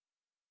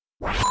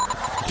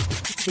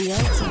The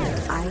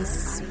ultimate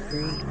ice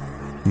cream.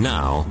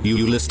 Now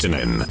you listen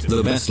in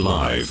the best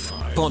live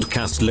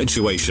podcast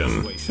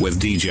lituation with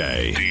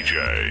DJ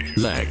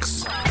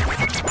Lex.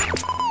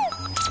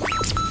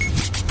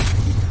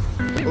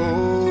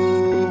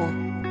 Oh,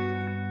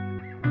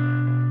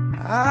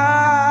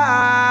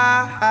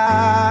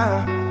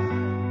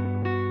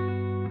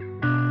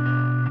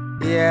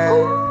 yeah.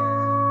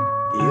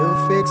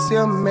 You fix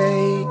your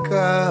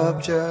makeup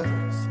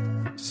just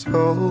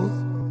so.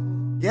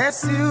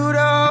 Guess you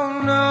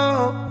don't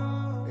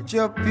know that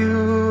you're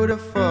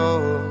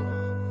beautiful.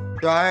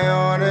 Try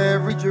on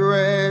every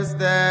dress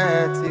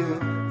that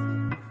you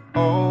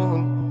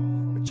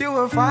own, but you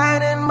were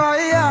fine in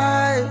my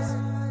eyes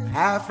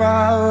half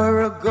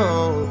hour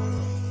ago.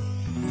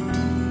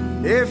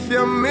 If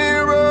your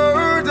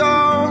mirror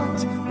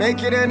don't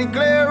make it any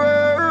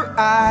clearer,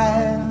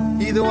 I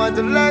either want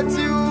to let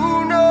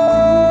you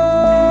know.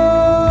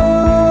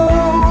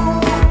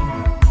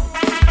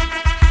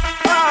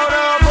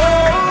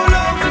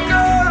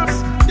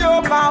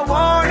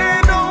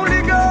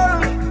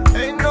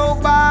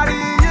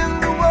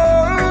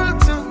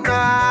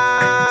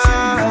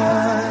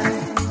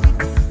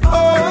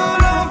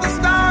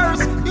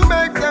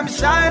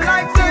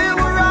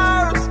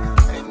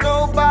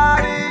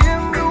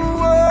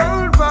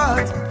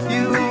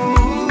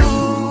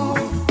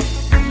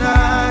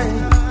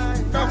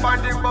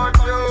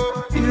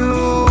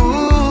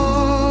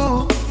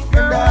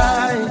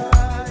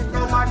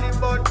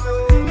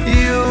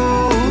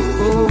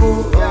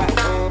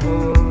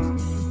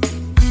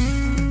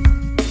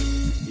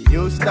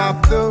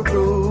 Stop the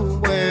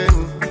room when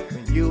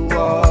you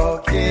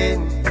walk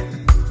in.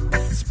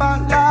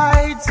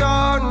 Spotlights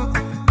on,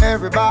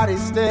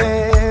 everybody's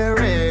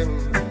staring.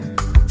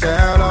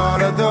 Tell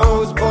all of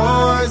those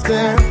boys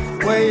they're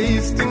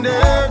wasting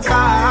their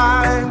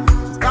time.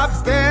 Stop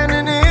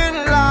standing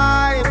in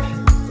line,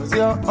 cause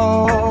you're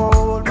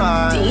all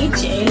mine.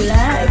 DJ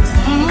Lex.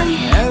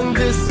 And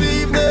this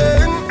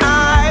evening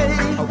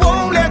I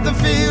won't let the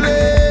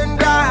feeling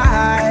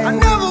die. I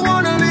never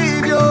wanna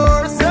leave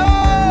your side.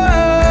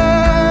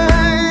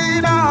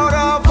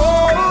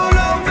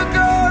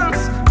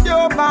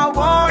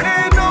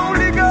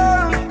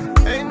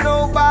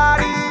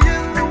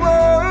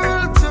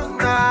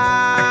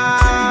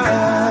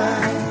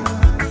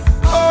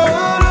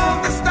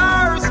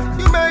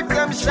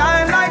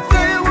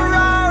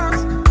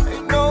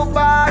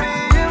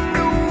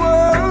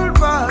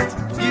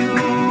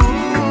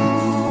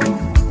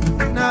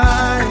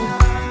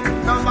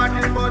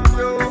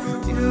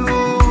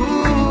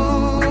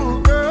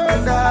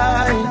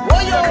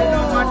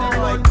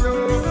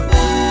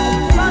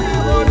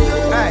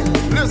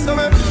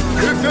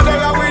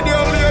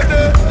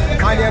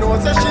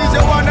 So she's the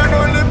one and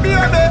only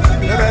baby.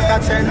 You better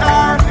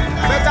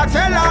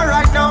tell her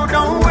right now,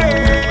 don't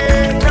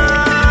wait. No.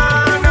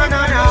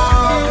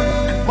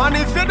 Man,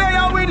 if you're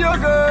there with your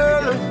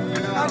girl,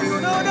 and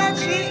you know that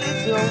she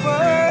is your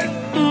world,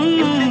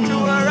 look into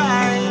her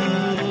eyes.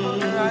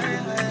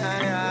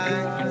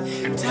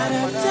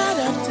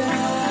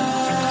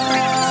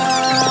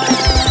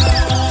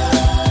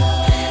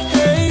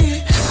 Hey,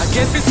 I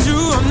guess it's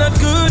true, I'm not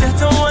good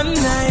at a one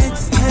night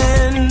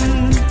stand.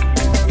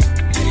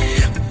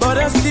 But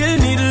I still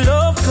need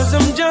love, cause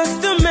I'm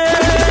just a man.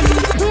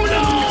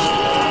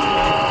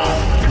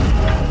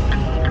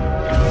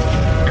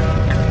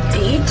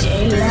 DJ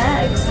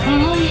Lex.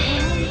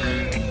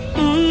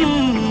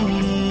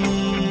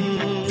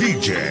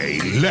 DJ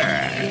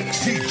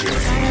Lex.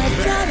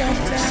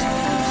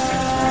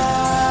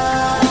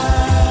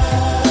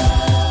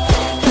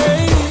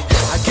 Hey,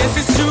 I guess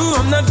it's true,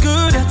 I'm not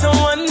good at a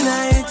one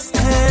night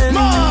stand.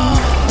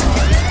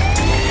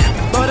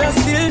 But I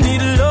still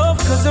need love,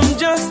 cause I'm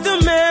just a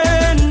man.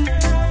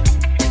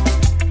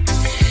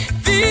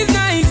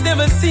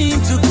 Never seem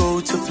to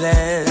go to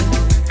plan.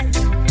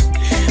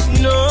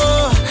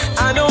 No,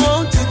 I don't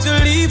want you to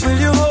leave. Will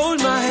you hold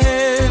my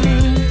hand?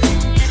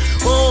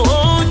 Oh,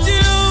 won't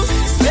you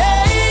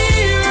stay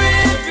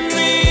with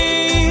me?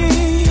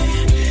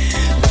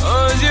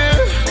 'Cause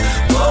you're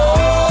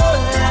all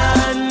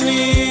I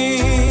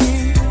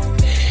need.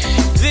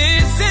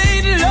 This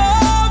ain't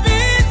love,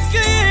 it's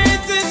clear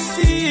to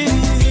see.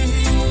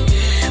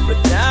 But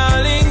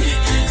darling,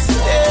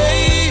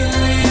 stay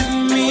with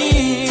me.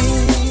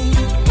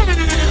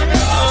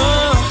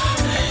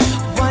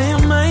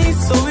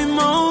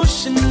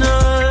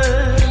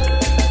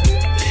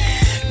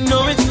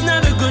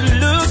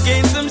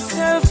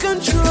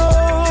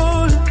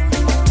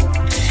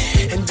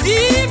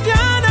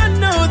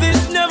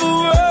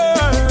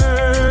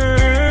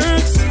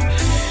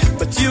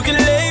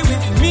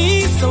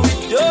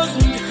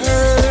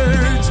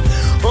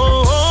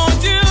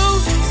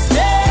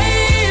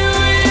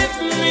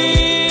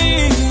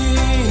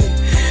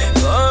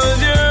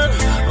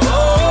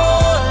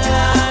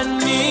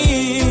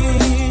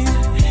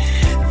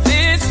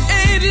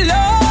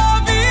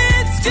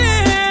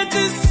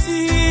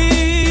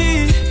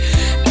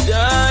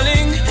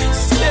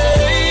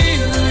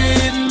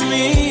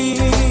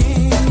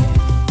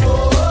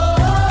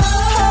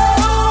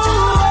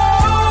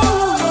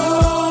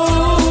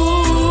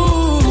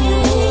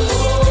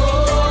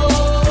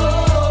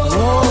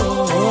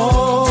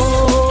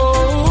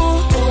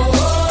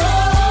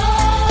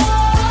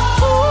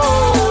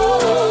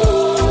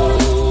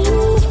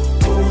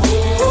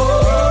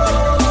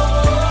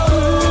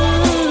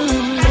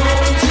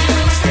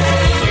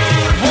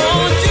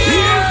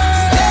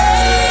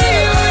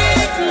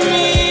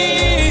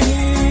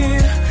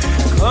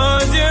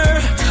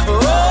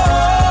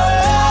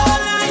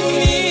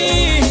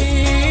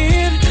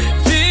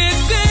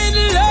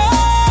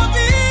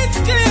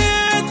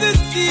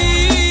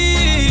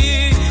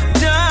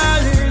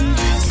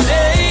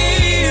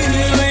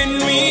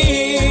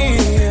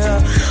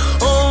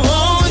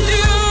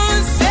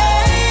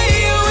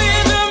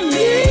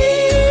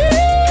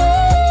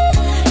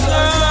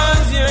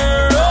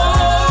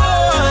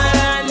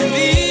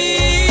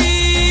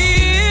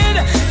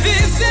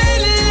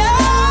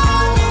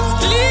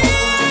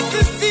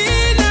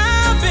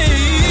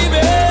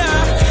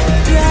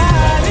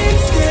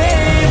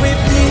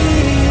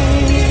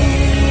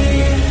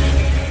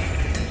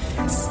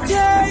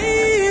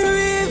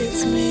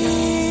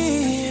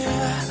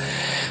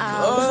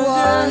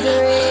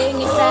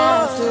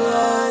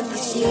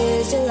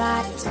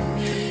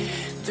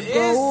 to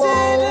go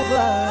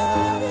over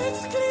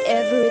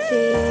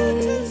everything.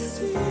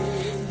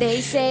 They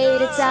say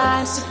the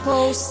time's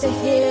supposed to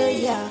heal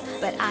ya,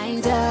 but I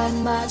ain't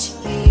done much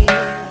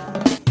here.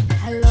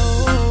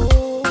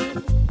 Hello,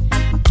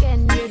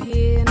 can you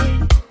hear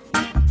me?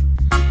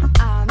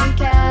 I'm in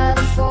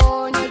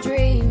California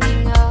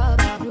dreaming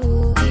about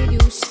who we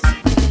used to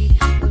be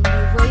when we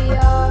were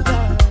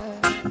younger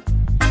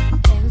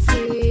and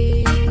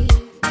free.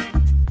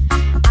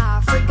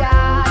 I've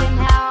forgotten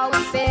how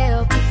it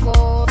felt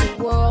before the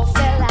world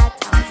fell at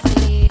our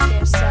feet.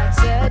 There's such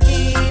a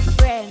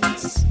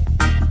difference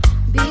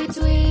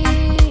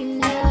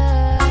between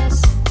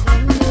us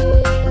and a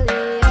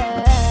million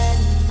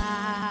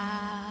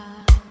miles.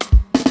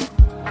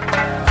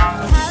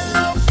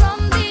 Hello from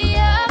the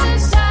other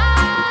side.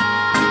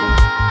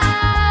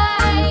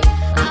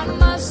 I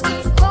must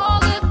have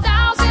called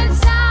 1,000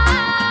 times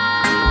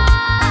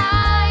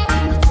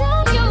to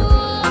tell you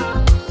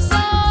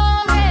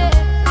sorry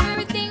for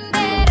everything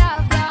that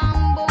I've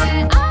done, but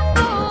when I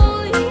call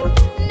you,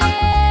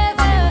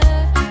 never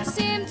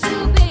seem to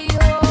be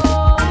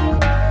home.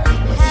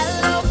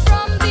 Hello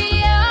from the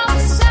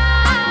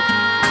outside.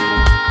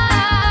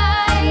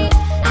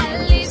 At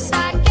least I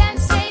can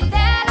say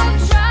that I've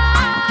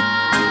tried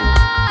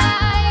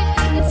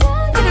to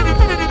tell you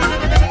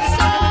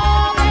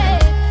sorry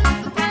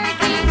for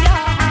breaking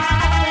your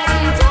heart, but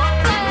it don't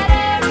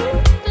matter.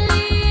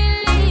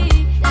 Clearly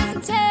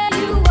doesn't tell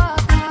you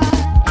apart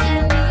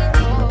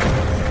anymore.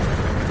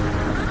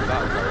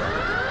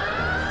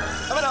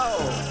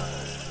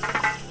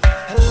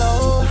 Hello,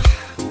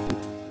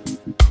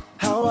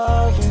 how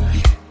are you?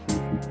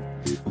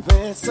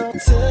 Well, it's so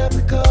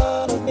typical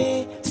of me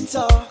to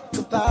talk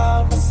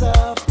about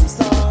myself. I'm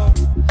sorry.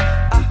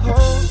 I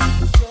hope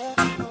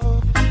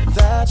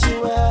that you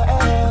well.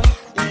 Yeah.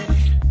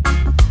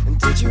 And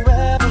did you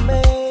ever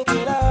make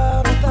it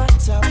out of that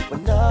top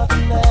when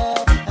nothing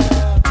ever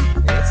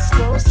happened? It's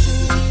no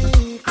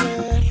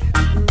secret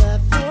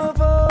that the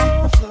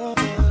both of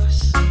us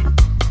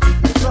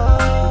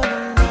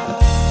running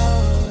out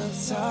of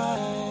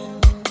time.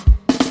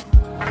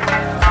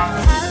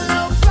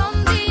 Hello from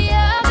the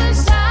other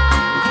side.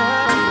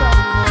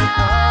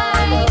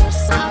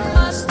 I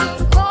must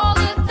have called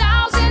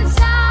 1,000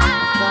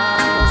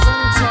 times to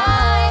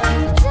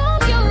tell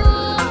you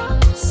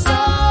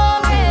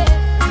sorry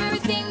for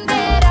everything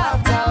that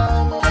I've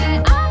done, but when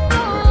I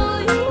call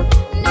you,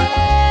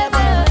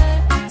 never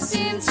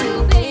seem to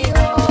be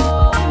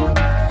home.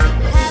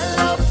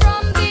 Hello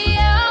from the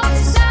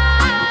outside.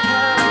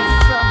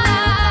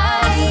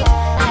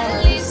 At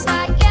least I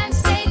can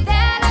say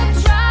that I've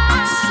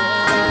tried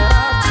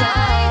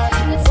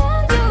to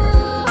tell you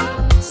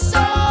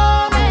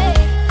sorry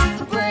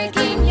for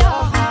breaking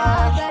your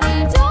heart, but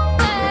it don't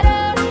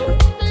matter.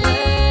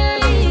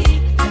 Clearly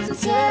doesn't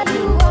tell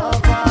you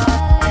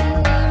apart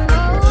anymore.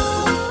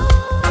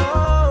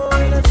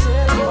 Let's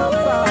tell you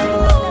about it.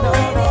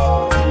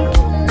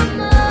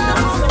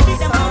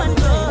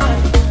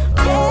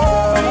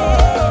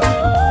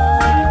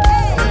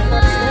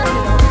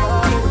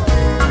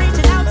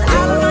 Reaching out to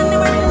all around the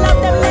world, love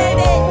them,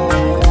 baby.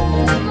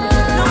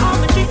 No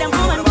harm, treat them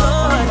good.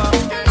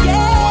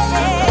 Yeah.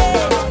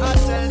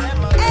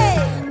 Hey,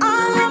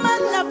 all of my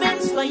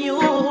loving's for you.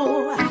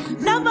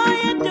 Love how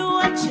you do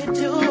what you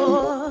do.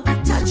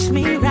 Touch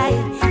me right,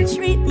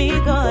 treat me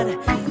good.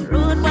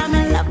 Rude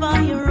woman, love how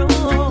you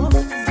rule.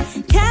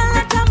 Can't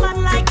let a man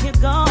like you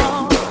go.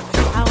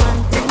 I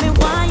want to me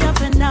why you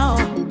for know.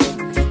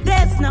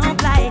 There's no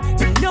blight,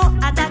 no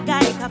other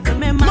guy can feel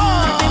me man, me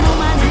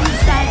woman in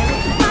style.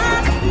 My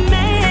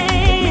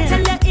man,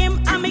 tell him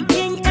I'm a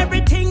king,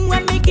 everything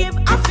when me give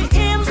I for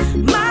him.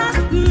 My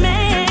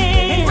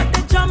man, put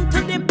the jump to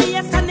the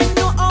bass and they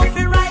know how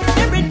to ride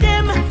the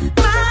rhythm.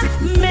 My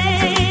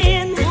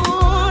man,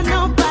 oh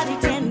nobody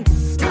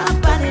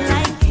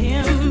like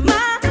him.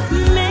 My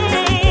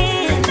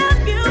man,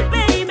 love you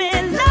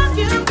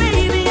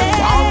baby,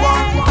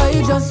 yeah.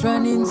 I just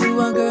ran into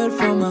a girl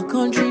from my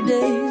country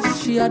days.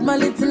 She had my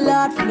little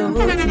heart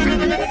floating.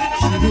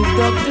 She lived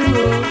up the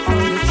road from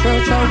the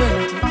church I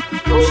went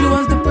to. She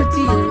was the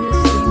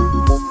prettiest thing,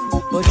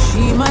 but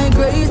she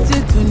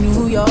migrated to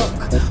New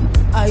York.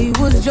 I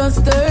was just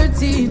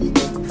 13.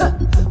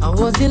 I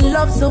was in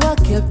love, so I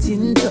kept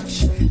in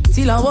touch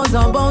till I was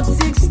about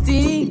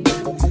 16.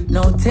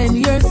 Now 10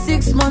 years,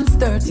 6 months,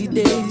 30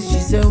 days. She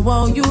said,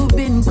 wow, you've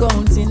been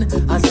counting.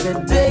 I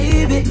said,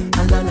 baby,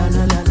 a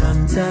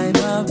long time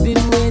I've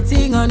been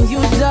waiting on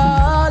you,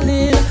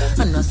 darling.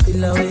 And I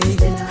still await,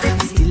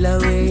 still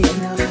await,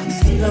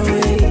 still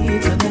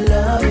await on your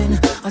loving.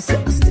 I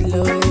said, I still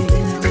await,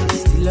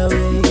 still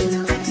await,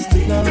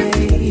 still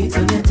await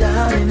on your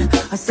darling.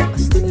 I said, I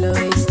still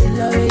await, still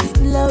await,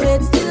 still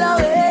await, still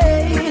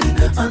await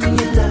on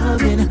your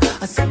loving.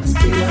 I said, I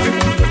still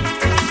await,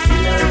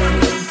 still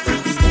await,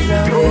 still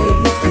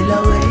await, still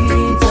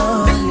await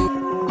on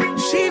you.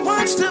 She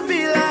wants to be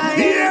like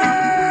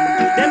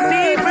them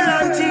people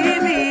on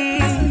TV.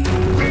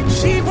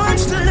 She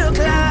wants to look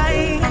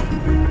like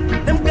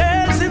them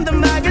girls in the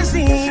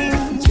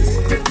magazines.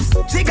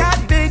 She got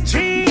big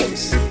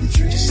dreams.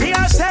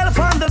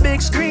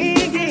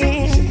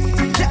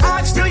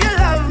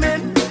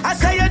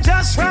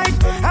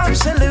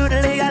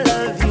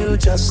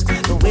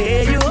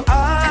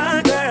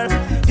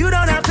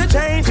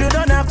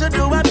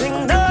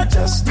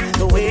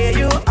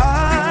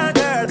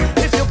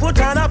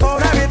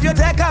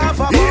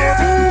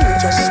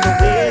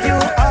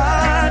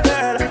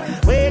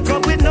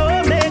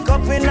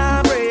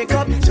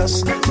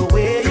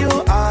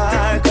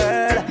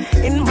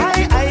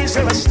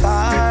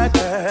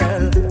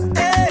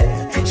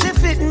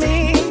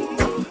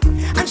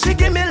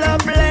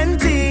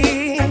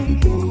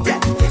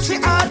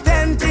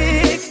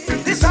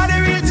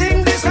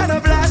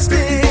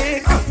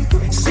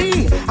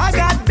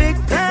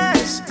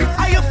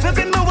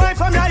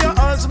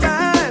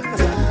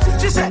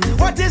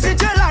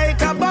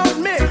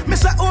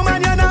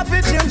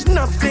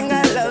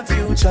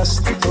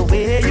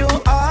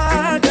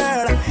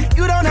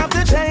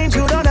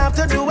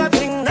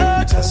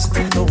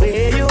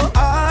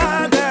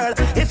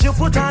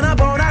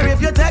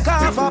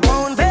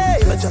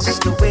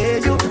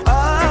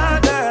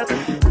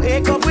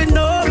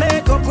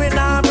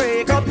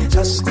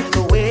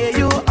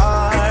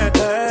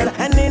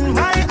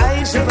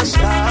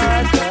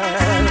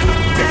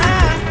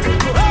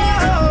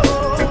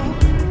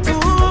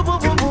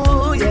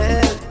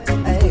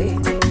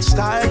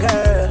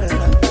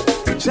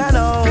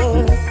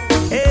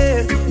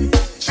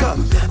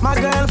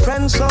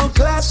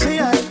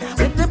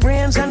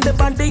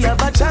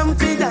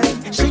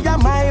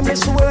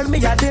 world, me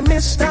a the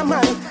Mr.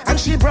 Man. And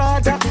she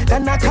broader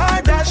than a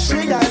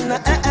Kardashian.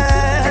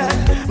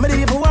 Me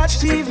dey even watch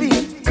TV.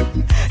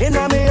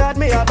 Inna me heart,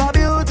 me have a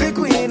beauty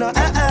queen. No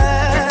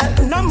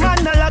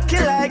man no lucky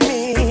like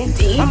me.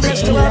 I'm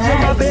blessed to have you,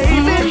 my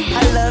baby.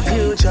 I love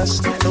you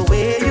just the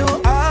way you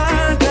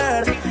are,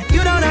 girl.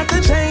 You don't have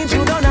to change,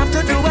 you don't have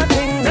to do a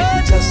thing.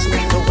 No, just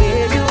the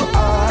way you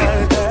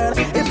are, girl.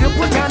 If you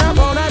put on a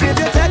phone, if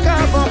you take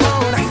off a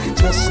phone,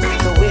 just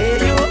the way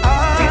you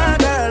are,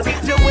 girl.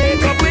 You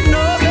wake up with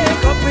no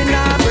makeup, we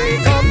not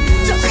break up.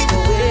 Just the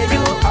way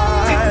you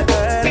are,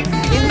 girl.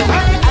 In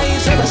my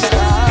eyes, you're a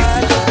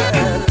star,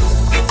 girl.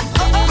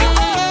 Oh, oh,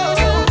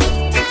 oh, oh,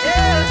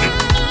 yeah.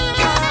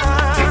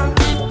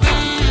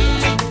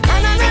 Na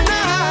na na na.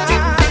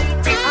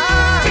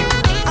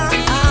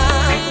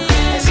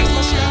 This is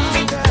my star,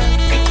 girl.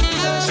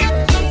 Just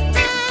me.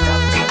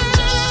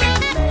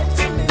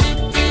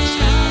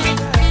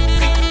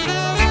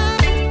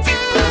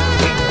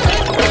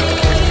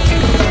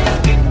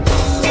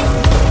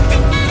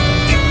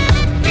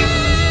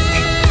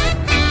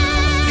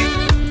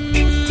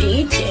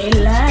 DJ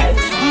Lex.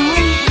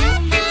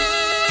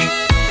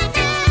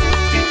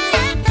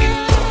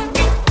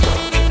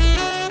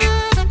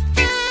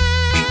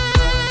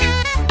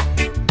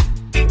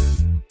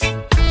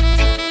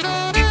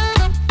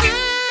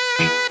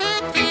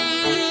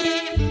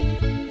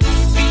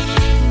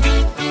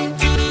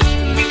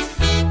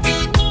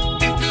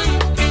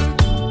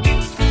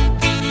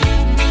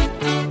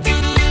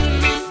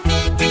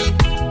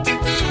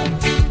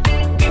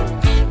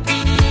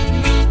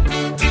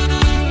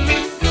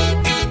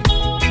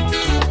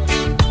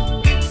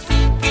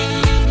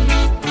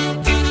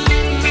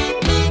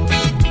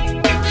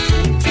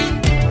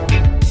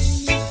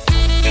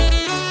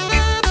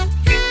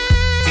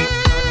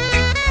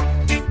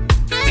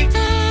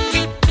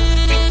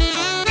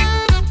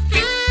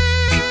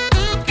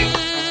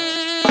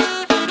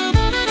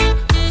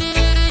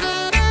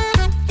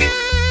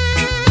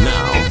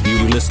 Now you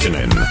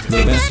listening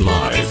the best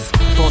live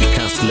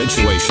podcast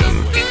situation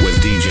with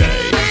DJ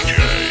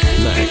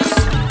Lex.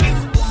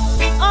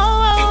 Oh,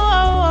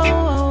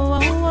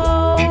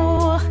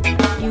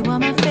 you are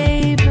my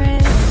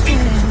favorite.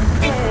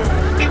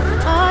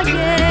 Oh,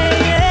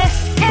 yeah.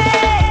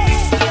 Hey,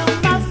 you're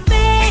my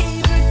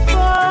favorite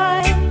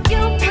boy.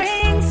 You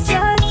bring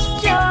such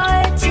joy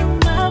to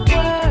my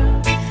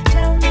world.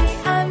 Tell me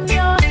I'm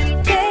your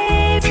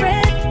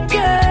favorite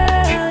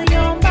girl.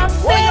 You're my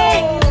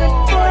favorite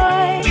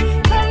boy.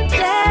 Come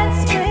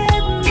dance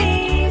with me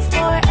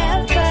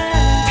forever.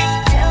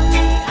 Tell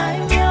me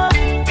I'm your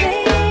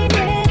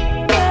favorite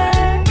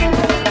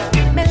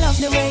girl. Me love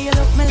the way you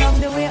look, me love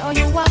the way how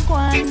you walk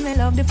one. Me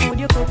love the food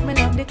you cook, me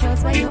love the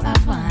clothes where you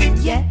have on.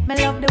 Yeah, me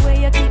love the way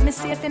you keep me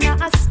safe in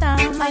a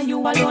storm. And you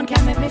alone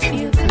can make me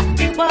feel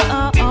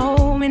calm.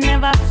 Whoa, me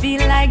never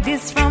feel like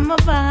this from a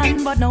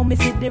van. But now me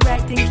see the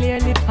right thing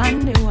clearly on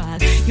the wall.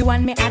 You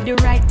want me at the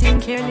right thing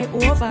clearly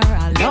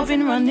overall.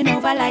 Loving running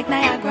over like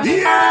Niagara. Oh,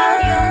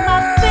 you're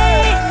my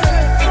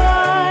favorite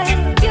boy.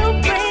 You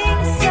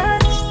bring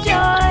such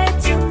joy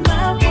to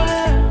my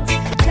world.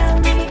 Tell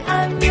me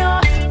I'm your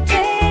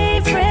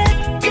favorite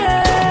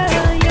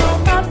girl. You're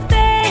my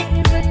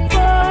favorite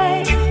boy.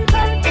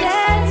 Come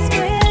dance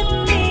with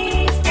me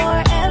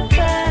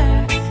forever.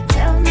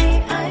 Tell me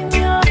I'm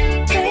your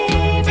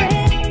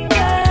favorite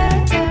girl.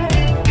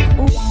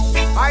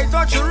 I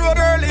touch the road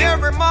early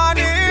every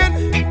morning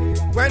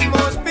when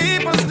most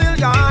people still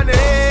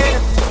yawning.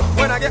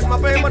 When I get my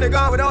pay money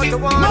gone without the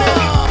warning.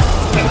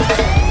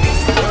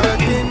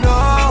 Working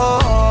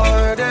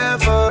hard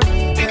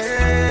every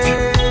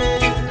day.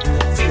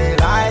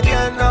 Still I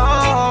can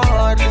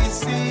hardly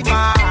see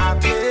my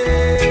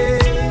pay.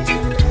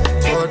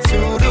 But to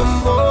the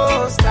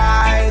most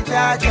I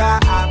judge,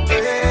 I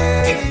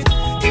pray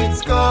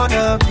it's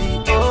gonna be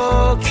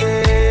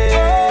okay.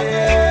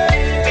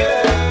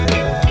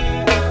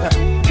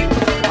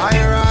 I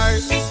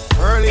rise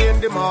early in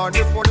the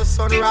morning before the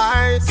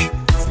sunrise.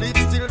 Sleep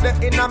still the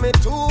inner me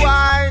two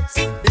eyes.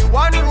 The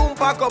one room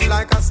pack up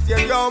like a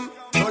stadium.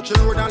 Touch the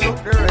road and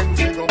look the rent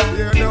we go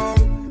clear down.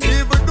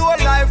 Even though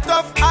life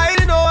tough, I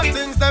know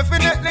things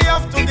definitely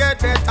have to get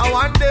better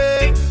one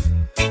day.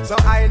 So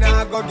I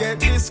now go get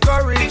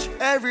discouraged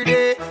every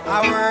day.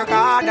 I work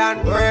hard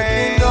and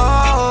pray. Working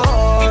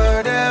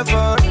hard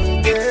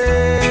every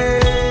day.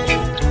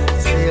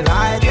 Still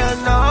I can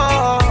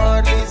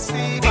hardly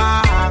see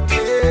my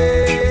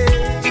pay.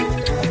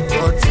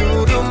 But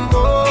to the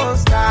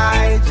most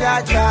I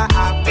judge,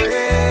 I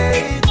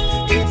pray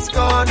it's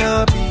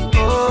gonna be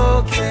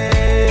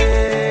okay.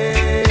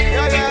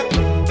 Yeah.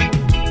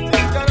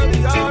 It's gonna be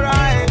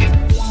alright.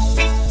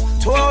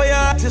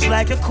 Toya, just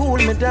like you cool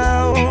me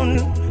down.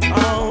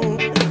 Oh,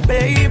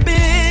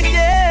 baby,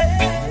 yeah.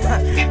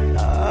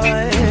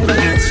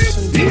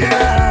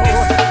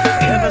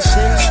 Ever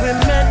since we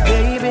met,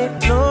 baby,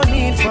 no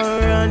need for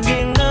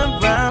running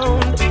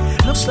around.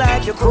 Looks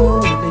like you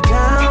cool me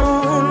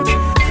down.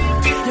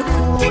 You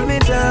cool me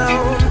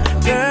down,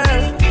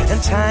 girl.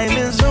 And time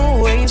is a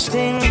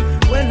wasting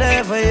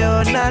whenever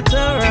you're not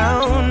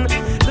around.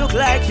 Look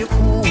like you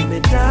cool me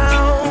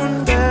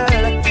down,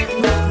 girl. You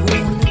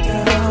cool me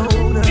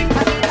down.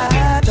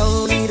 I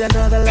don't need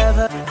another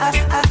lover.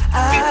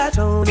 I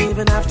don't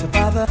even have to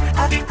bother.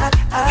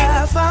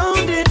 I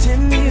found it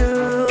in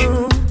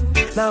you.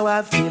 Now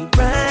I feel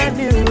brand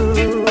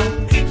new.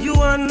 You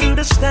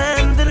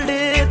understand the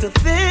little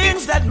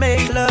things that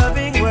make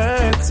loving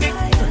work.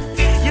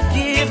 You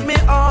give me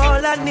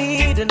all I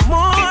need and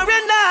more,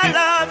 and I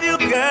love you,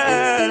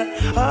 girl.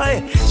 Oh,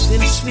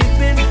 since we've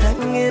been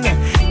hanging,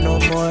 no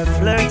more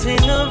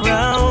flirting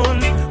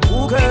around.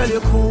 Oh, girl,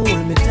 you cool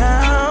me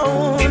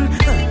down.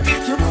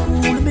 You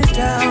cool me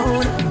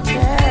down,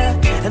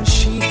 yeah. And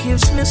she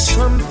gives me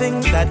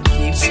something that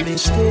keeps me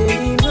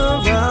staying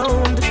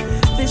around.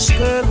 This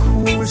girl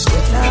cools me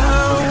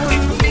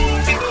down.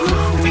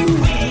 Cool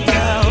me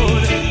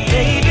down,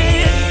 baby.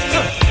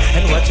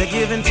 And what you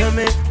giving to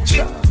me?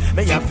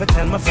 Me have to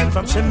tell my friend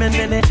from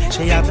Chimney.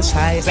 She have the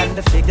size and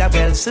the figure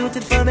well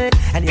suited for me.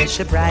 And yes,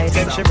 she bright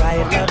and she right.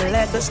 Love the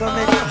letters for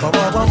me. Whoa,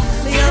 whoa, whoa.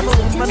 Me have a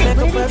woman like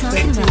a perfect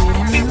team.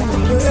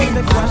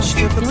 Perfect watch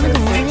with the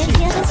perfect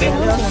cheeks.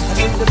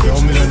 Yo,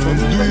 me don't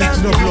do it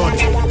in the blood.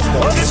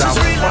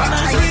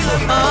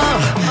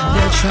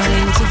 They're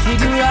trying to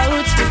figure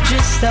out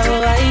just how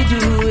I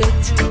do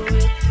it.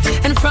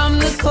 And from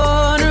the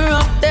corner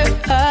of their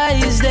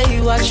eyes, they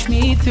watch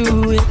me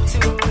through it.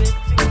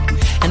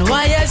 And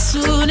why as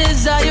soon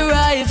as I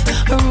arrive,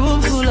 a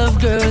room full of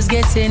girls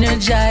gets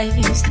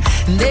energized.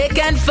 And they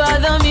can't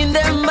fathom in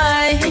their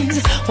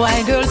minds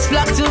why girls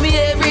flock to me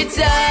every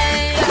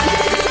time.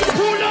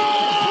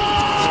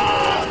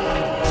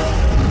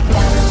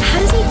 How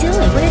does he do it?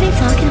 What are they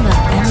talking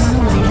about? I don't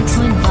know, they look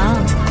so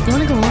involved. You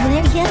wanna go over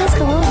there? Yeah, let's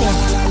go over there.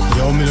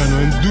 Yo, me don't know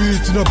him do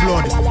it in the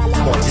blood.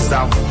 But it's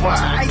a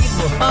vibe.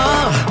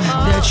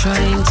 They're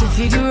trying to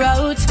figure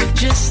out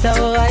just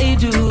how I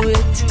do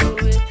it.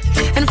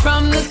 And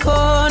from the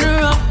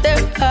corner of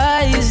their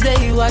eyes,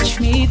 they watch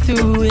me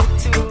through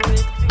it.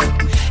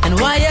 And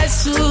why as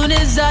soon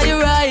as I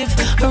arrive,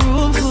 a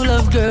room full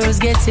of girls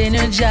gets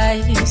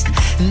energized.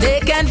 And they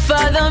can't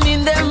fathom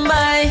in their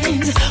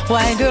minds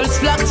why girls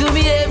flock to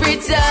me every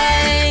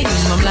time.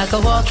 I'm like a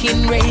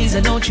walking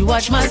razor, don't you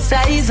watch my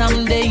size,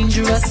 I'm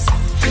dangerous.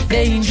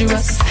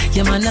 Dangerous,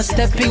 yeah man, a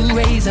stepping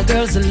razor.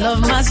 Girls that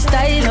love my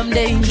style, I'm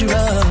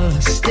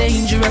dangerous.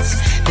 Dangerous,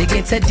 they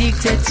get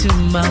addicted to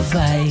my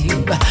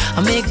vibe.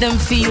 I make them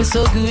feel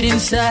so good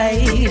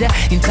inside,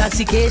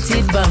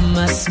 intoxicated by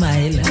my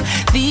smile.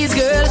 These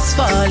girls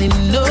fall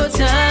in no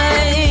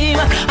time.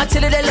 I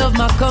tell you they love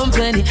my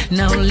company.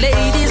 Now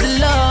ladies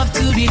love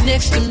to be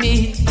next to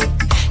me.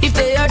 If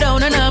they are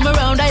down and I'm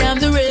around, I am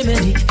the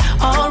remedy.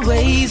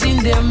 Always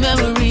in their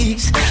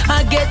memories,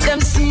 I get them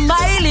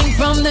smiling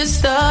from the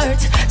start.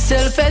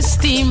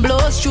 Self-esteem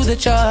blows through the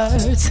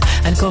charts,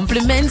 and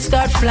compliments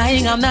start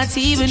flying. I'm not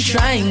even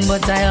trying,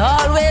 but I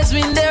always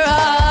win their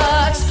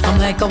hearts. I'm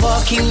like a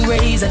walking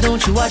razor,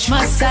 don't you watch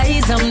my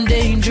size, I'm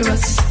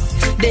dangerous.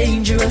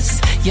 Dangerous,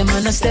 yeah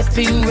man, a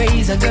stepping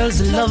razor.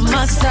 Girls love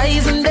my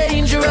size, I'm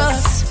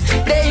dangerous.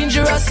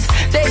 Dangerous,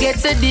 they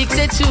get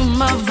addicted to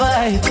my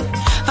vibe.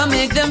 I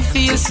make them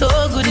feel so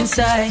good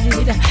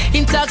inside,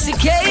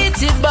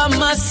 intoxicated by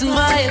my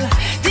smile.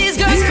 These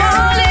girls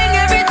falling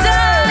every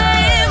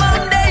time.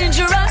 I'm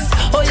dangerous,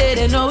 oh yeah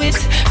they know it.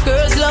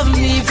 Girls love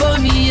me for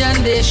me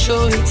and they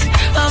show it.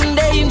 I'm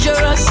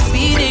dangerous,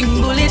 speeding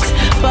bullets,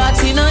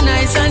 partying on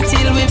ice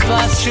until we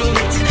pass through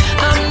it.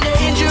 I'm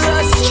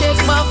dangerous, check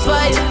my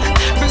file,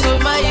 bring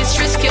up my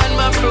history, scan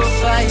my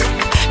profile.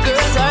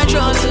 Girls are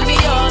drawn to me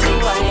all the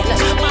while.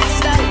 My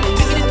style.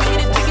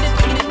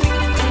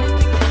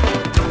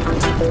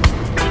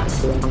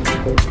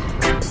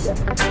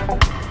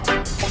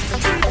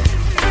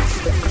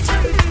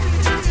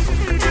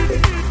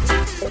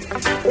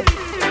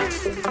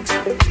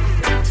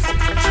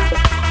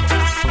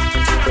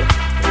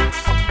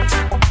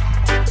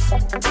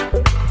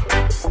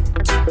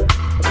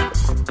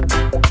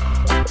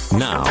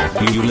 Now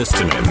you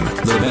listening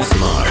the best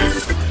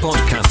live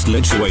podcast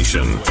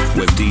lituation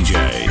with DJ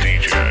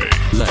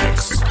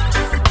Lex.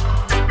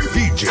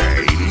 DJ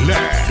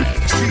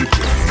Lex. DJ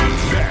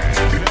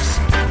Lex.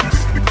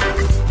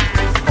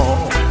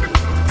 Oh.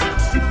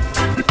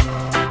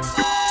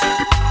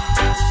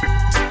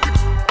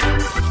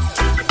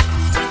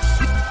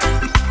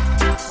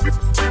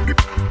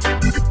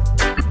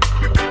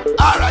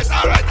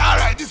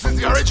 Alright. This is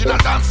the original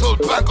dancehall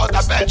punk out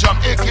of Belgium,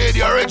 aka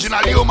the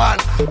original human.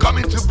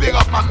 Coming to big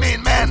up my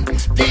main man,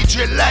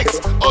 DJ Lex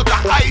out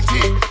of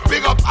Haiti.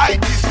 Big up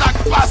Haiti, stack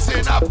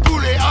passing a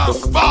bullet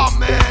and bomb,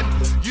 man.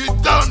 You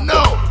don't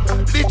know.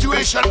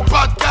 Lituation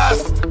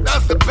podcast,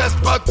 that's the best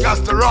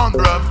podcast around,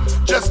 bro.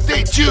 Just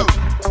stay tuned.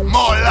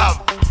 More love.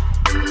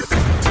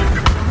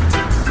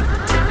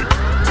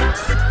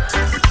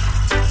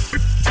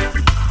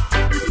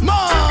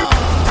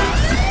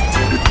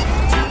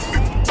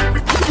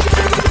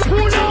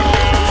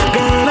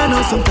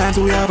 Sometimes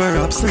we have our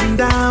ups and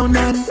downs,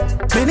 and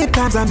many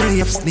times I may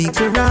have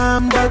sneaked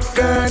around, but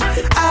girl,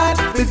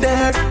 I'll be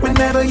there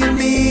whenever you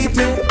need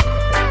me.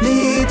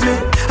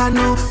 I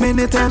know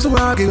many times we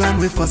argue and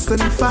we fuss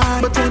and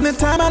fight, but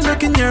anytime I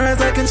look in your eyes,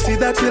 I can see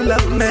that you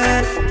love me.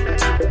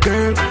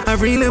 Girl, I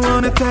really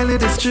wanna tell you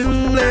this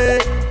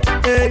truly.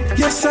 Hey,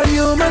 yes, I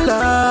you my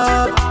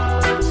love.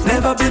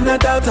 Never been a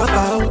doubt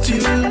about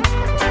you.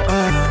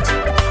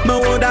 No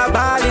would I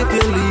buy if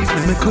you leave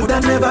me. Me could I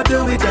never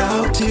do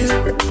without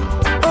you.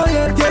 Oh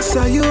yeah, yes,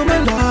 I you my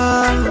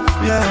love.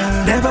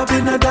 Yeah, never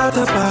been a doubt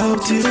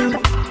about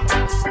you.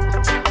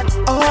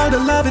 All the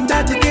loving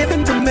that you're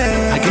giving to me,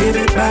 I give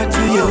it back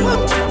to you.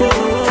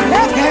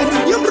 Hey,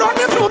 you brought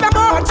me through the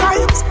hard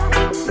times,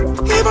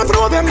 even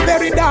through them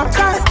very dark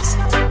times.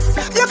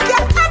 You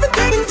kept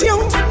everything in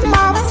tune,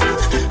 mama.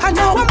 I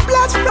know I'm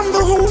blessed from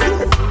the womb.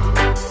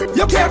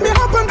 You carried me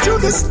up onto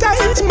the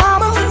stage,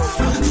 mama.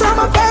 From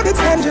a very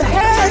tender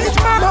age,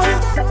 mama.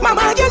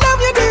 Mama, you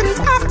love you didn't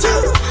have to.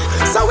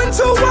 So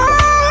into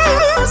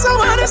words, I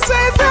wanna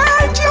say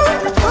thank you.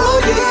 Oh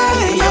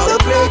yeah, you're the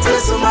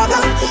greatest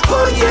mother.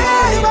 Oh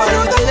yeah,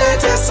 you're the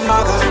latest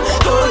mother.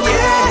 Oh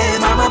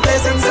yeah, mama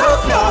blessings of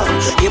love.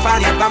 If I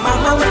never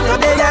mama when you're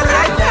there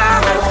right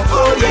now.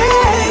 Oh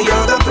yeah,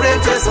 you're the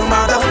greatest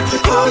mother.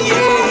 Oh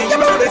yeah, you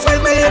always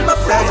with me in my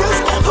prayers.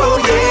 Oh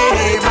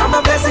yeah, mama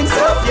blessings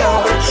of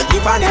love.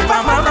 If I never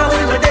mama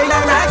when you're there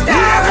right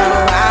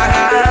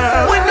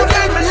now. When you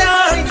gave me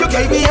life, you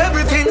gave me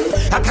everything.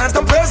 I can't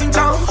stop praising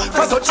Tom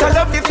for such a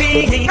lovely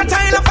thing. A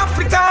child of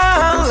Africa,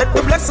 let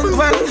the blessings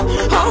dwell.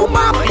 Oh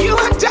mama, you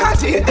and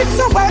daddy did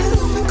so well.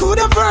 Could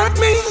have hurt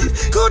me,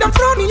 could have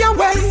thrown me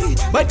away,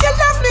 but you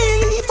love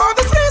me, for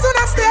this reason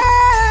I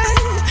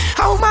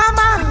stay. Oh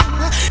mama,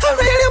 I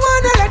really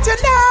wanna let you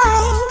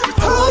know.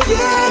 Oh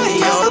yeah,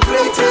 you're the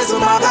greatest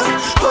mother.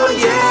 Oh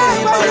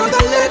yeah, you're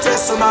the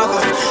latest mother.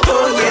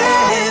 Oh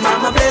yeah,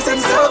 mama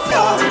blessings of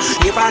love.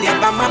 If I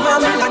never mama,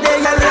 I'm there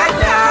right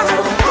now.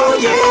 Oh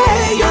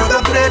yeah, you're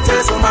the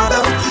greatest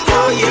mother.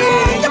 Oh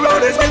yeah, you're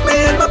always with me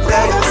in my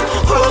prayers.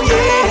 Oh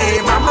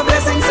yeah, mama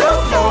blessings of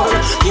love.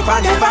 If I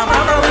never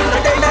mama,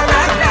 I'm there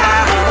right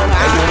now.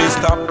 And you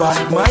missed up bad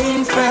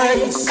mind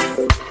face.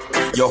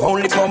 You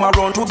only come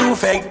around to do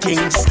fake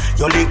things.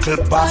 Your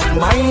little bad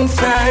mind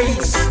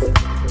face.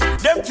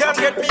 Them can't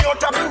get me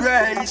out of the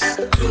race.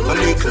 Your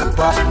little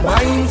bad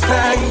mind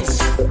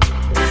face.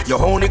 You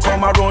only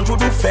come around to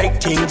do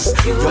fake things.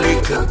 Your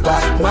little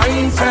bad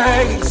mind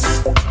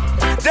face.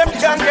 Them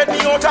can't get me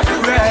out of the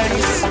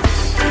race.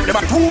 Them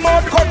are too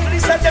much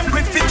countries and them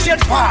quick fix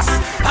shit fast.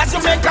 As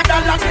you make a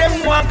dollar,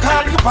 them want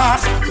call you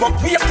pass. But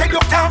we have you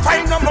can't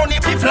find no money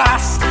be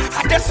blast.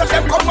 And that's how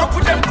them come up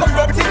with them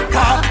corrupting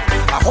car.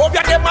 I hope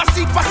you them a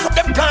seek for so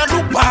them can't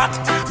look bad.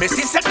 Me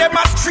see say them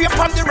a straight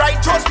from the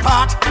righteous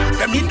path.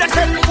 Them need to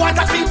tell me what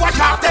I see, wash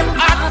out them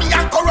at me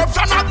and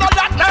corruption and not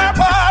that never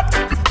bad.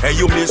 Hey,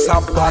 you miss a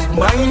bad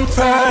mind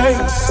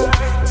face.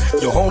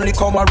 You only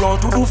come around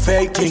to do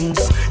fake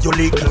things. You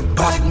little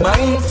bad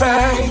mind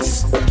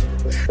face.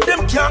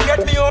 Them can't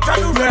get me out of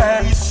the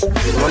race.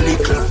 You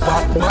little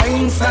bad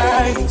mind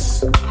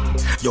face.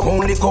 You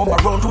only come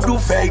around to do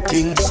fake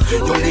things.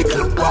 You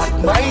little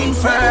bad mind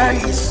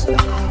face.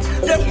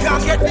 Them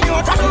can't get me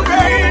out of the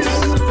race.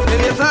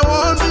 And if I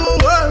want the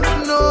world to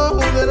know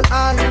that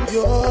I am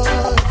yours,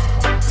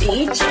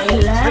 DJ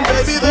Lex. and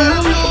baby,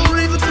 there's no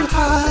reason to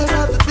hide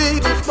at the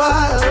big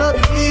fire. I love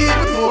you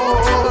even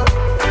more.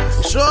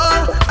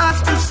 Sure, I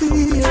still see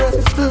you as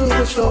it's through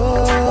the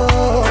shore.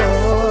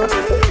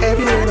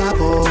 Everywhere I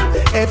go,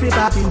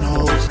 everybody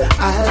knows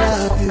I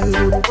love you.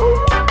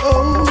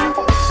 Oh,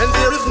 and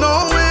there is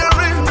nowhere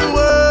in the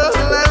world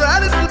I'd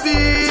rather to be.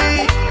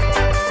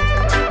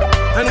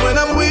 And when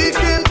I'm weak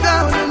and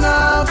down and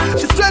out,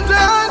 she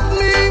strengthens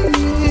me.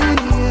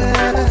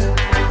 Yeah.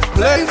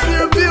 Place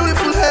your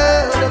beautiful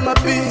head on my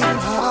big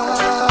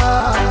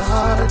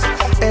heart.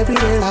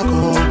 Everywhere I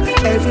go,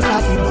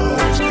 everybody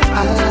knows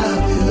I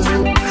love you.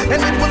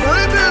 And it was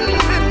written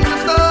in the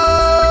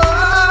stars.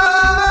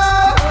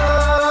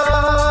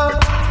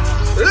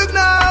 Look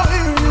now,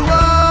 here you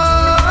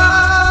are.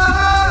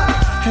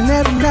 And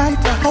every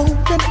night I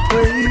hope and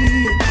pray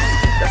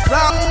that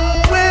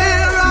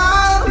somewhere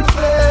out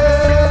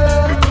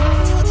there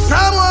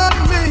someone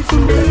made for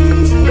me.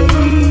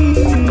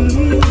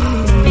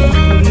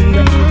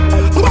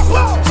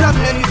 Just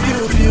many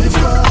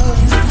beautiful,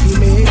 you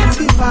made it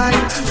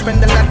divine.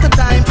 Spend a lot of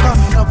time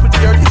coming up with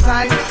your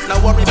design. Now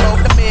worry about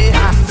the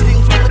mayhem,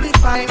 things will be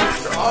fine.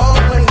 You're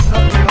always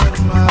on my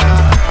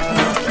mind.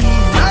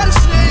 Not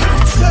ashamed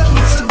to tell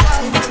me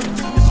tonight.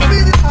 It's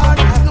really hard,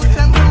 I have no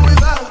temper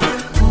without you.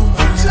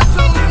 Just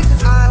told me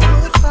that I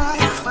would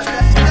find my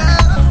best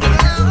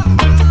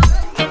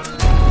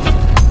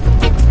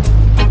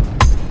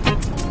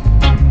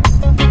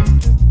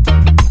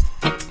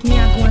Me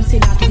I go and say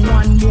that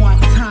one more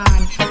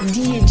time.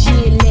 DJ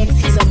Lex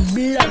is a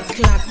blood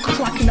clot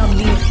cracking up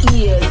the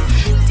ears.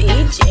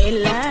 DJ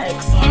Lex.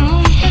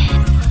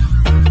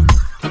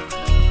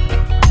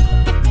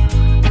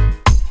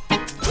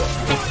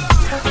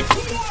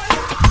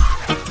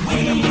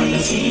 When I'm gonna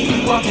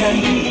see you again,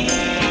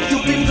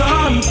 you've been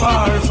gone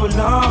far for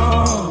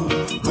long.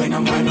 When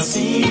I'm gonna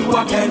see you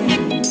again,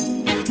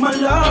 My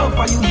love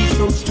for you is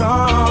so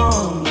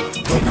strong.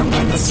 When I'm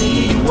gonna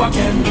see you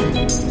again,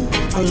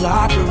 a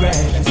lot of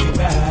red is too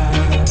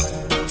bad.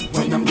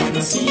 When I'm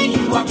gonna see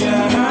you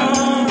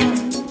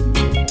again.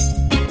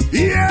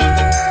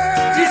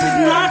 Yeah! This is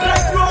not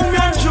like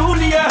Romeo and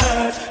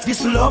Juliet.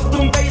 This love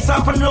don't base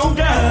off of no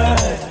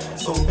debt.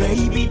 So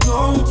baby,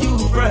 don't you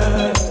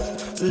fret.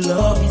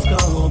 Love is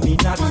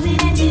coming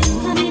at you.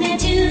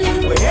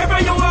 Wherever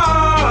you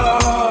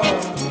are,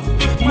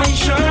 my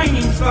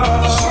shining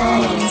star.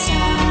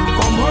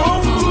 Come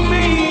home to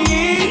me.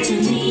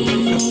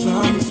 'Cause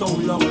I'm so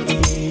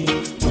lonely.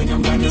 When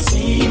I'm gonna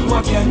see you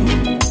again.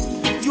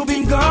 You've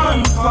been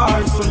gone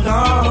for so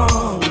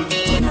long.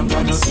 When I'm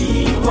gonna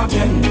see you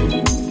again.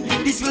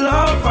 This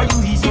love for you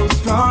is so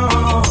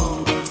strong.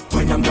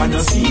 When I'm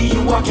gonna see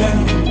you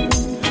again.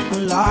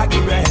 Like the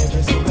red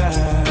is so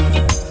bad.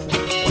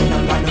 When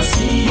I'm gonna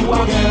see you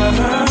again.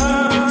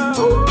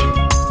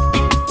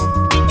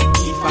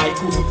 If I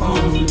could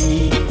only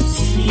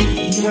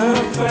see your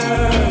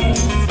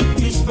face,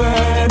 this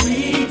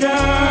very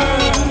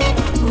day,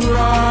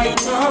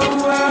 right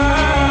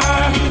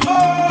away.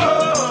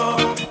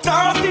 Oh,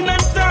 tossing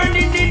and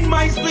turning in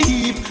my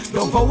sleep.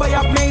 The way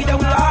I've made, I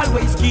will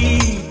always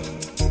keep.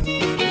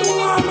 You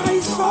are my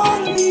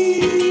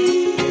soulmate.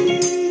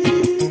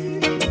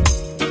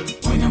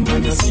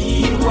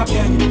 See you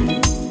again.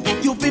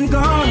 You've been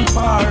gone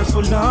for so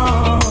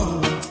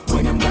long.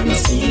 When I'm gonna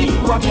see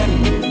you again.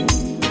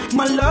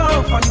 My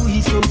love for you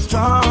is so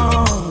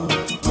strong.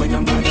 When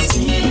I'm gonna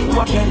see you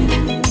again.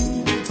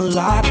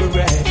 Like the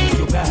red is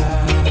so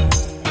bad.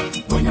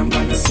 When I'm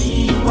gonna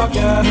see you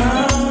again.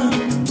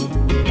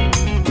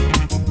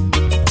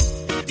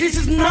 This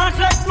is not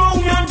like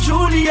Romeo and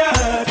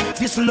Juliet.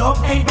 This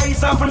love ain't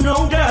based off of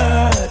no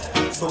debt.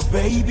 So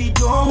baby,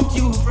 don't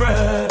you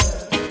fret.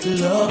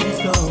 Love is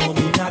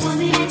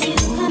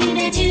coming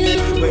at you.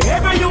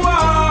 Wherever you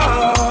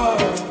are,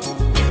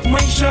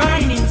 my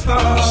shining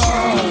star.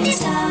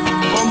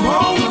 Come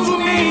home to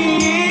me.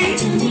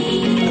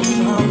 'Cause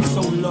I'm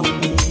so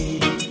lonely.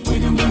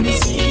 When I'm gonna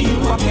see you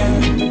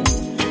again.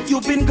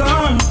 You've been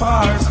gone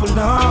for so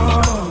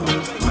long.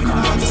 When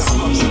I'm gonna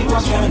see you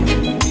again.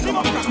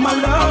 My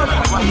love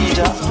is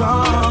so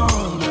strong.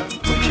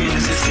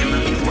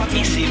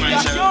 Me see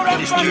myself in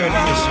this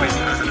journey this way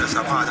as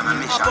a part of my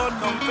mission.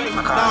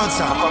 Because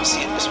I come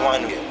see it this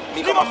one way.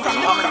 Me come up from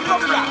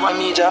one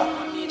major.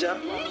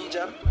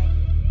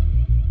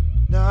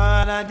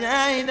 Na na na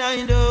na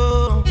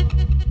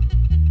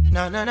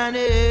na na na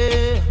na.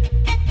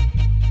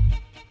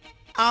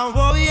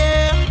 Oh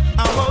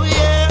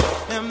yeah.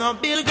 Them no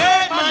build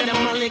great man,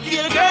 them only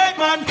kill great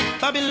man.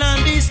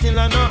 Babylon be still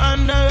a no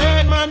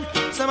underrated man.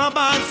 Some a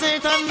bad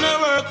Satan no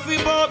work for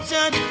Bob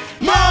Chan.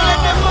 Now let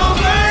them move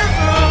great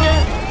man.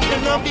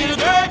 Them no build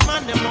great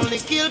man, them only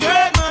kill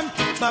great man.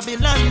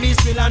 Babylon be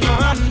still a no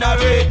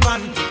underrated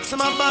man.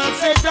 Some a bad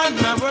Satan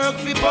no work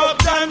for Bob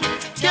Chan.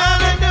 Can't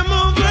let them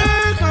move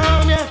great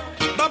man, yeah.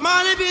 But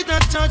Molly beat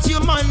that church, you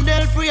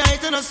Mandel free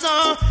height and a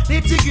song. They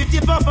take you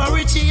tip up a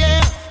Richie,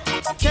 yeah.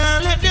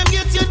 Can't let them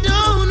get you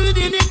down with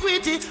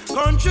iniquity.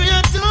 Country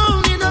and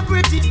town in a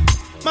pretty.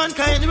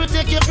 Mankind will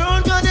take your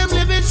crown, cause them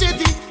living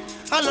shitty.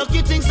 I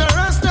lucky things are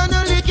rust and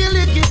a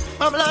licky.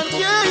 I'm like,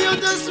 yeah, you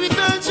just sweet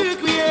and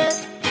trick me, yeah.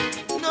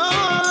 No,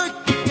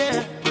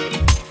 yeah.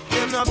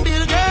 Them not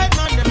build great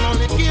man, them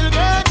only kill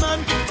great man.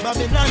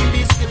 Babylon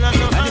be still and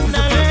no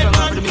underrated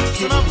man.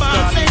 Some of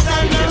our saints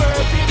and the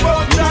earth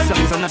people done.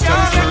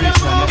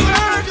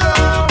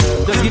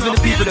 Just give the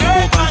people the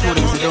hope and show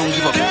them so don't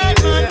give up.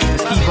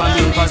 Just keep on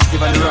being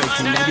positive and right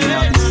in the beginning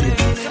of this year.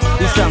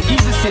 This song, keep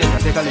the state,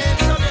 take a listen.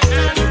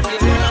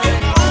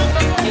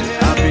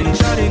 I've been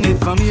sharing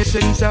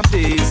information some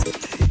days.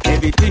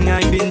 Everything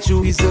I've been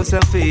through is just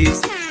a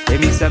phase. Hey,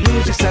 Mr.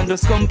 Musician,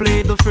 just come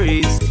play the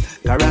phrase.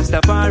 Cause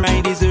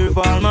Rastafari deserve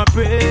all my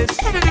praise.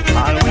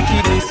 All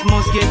wickedness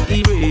must get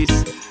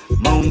erased.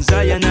 Mount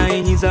Zion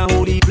is a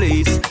holy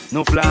place.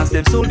 No flaws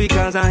them soul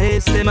because I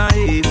hate them I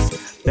hate.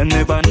 They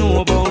never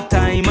know about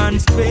time and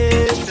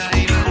space.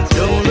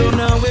 Don't run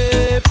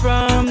away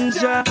from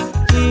Jah,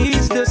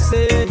 He's the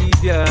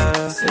Savior.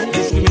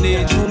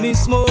 Discriminate you, me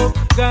smoke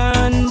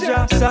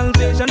ganja.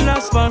 Salvation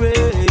lasts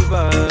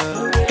forever.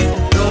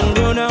 Don't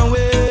run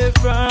away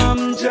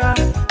from Jah,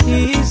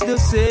 He's the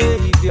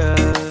Savior.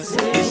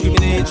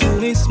 Discriminate you,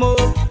 me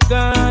smoke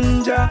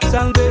ganja.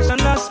 Salvation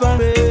lasts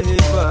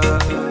forever.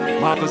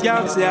 Marcus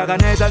Garvey say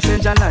organizers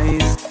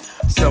centralize.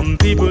 Some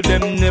people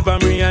them never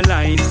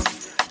realize.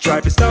 Try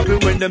to stop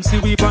it when them see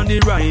we on the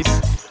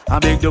rise. I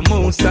make the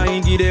most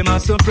time, give them a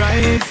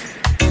surprise.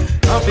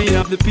 I'll be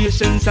have the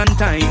patience and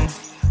time.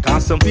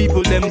 Cause some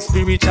people them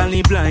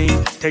spiritually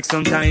blind. Take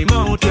some time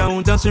out,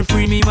 you just to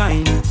free me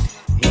mind.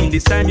 In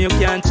this time you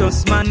can't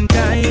trust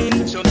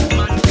mankind.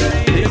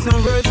 There's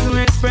no words to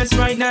express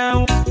right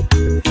now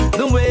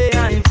the way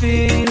I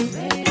feel.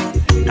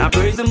 I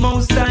praise the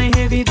most high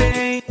every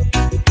day,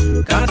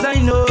 cause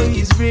I know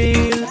he's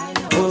real.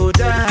 Oh,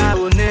 that I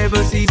will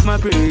never cease my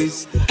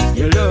praise.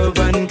 Your love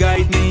and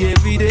guide me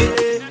every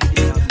day.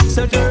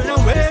 So turn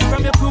away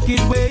from your crooked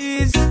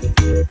ways.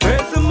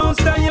 Praise the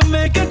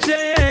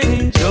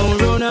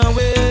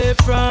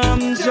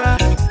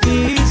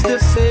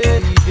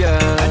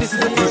this is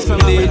the first from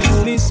the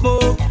Junie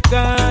smoke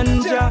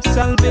ganja,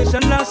 salvation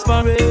lasts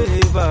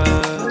forever.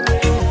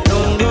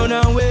 Don't run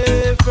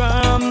away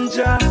from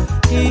Jah,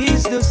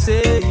 He's the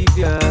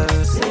Savior.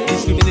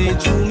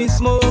 Discriminate, Junie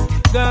smoke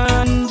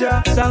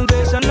ganja,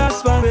 salvation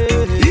lasts forever.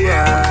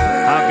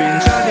 I've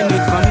been chatting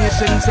with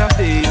formations of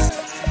days.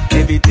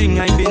 Everything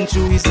I've been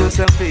through is just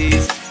a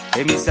phase.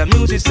 Hey, Mr.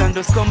 Musician,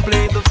 just come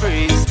play the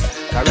phrase.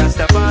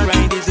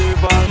 Rastafari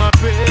deserve all my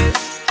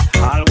praise.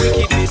 All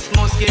wickedness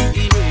must get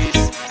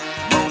erased.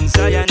 Mount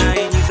Zion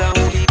is a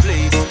holy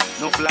place.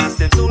 No flash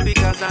them soul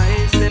because I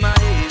hate them, I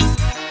hate.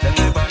 They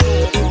never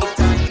know about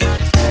time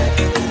and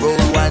space.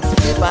 Roll one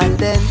slip and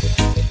then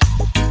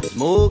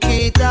smoke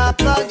it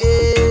up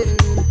again.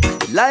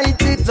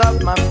 Light it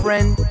up, my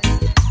friend,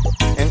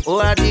 and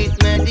audit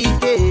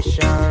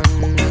medication.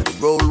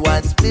 Roll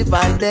one slip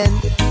and then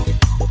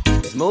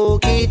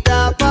smoke it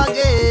up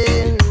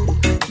again.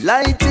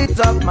 Light it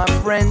up, my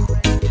friend,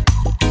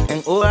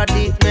 and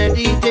audit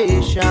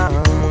meditation.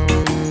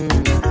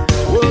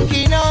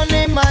 Working on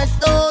in my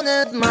stone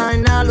at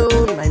mine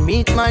alone. I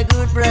meet my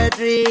good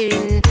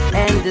brethren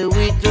and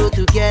we go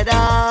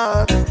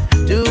together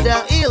to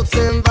the hills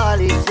and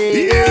valleys.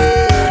 You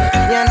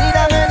need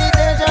a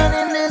meditation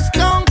in this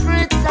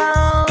concrete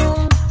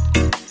town.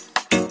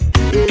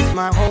 It's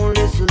my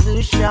only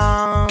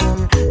solution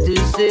to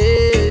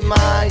save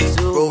my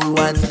soul. Roll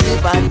one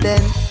slip and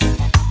then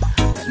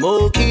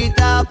smoke it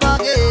up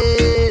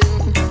again.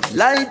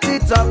 Light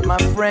it up, my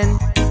friend,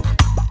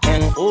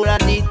 and all I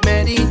need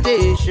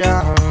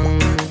meditation.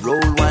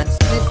 Roll one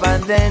slip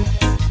and then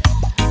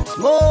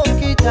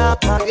smoke it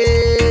up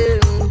again.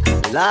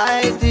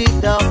 Light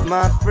it up,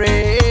 my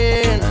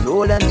friend, and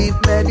all I need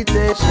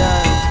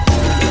meditation.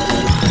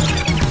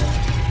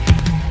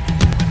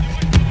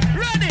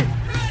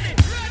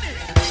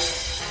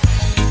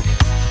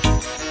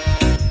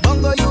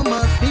 Bongo, you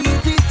must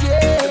beat it,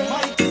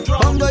 yeah.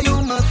 Bongo,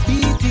 you must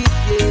beat it,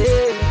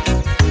 yeah.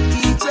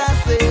 Teacher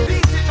say,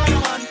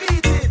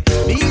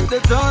 beat the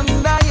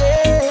thunder,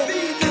 yeah.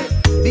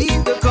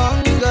 Beat the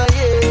conga,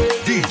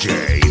 yeah. DJ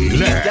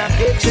Lex.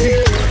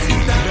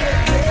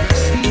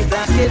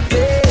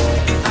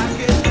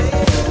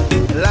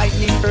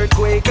 Lightning,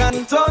 earthquake,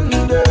 and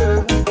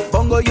thunder.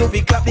 Bongo, you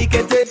be clap the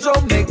kete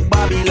drum. Make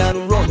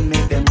Babylon run,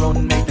 make them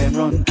run, make them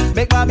run.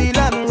 Make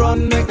Babylon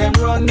run, make them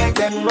run, make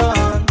them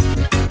run.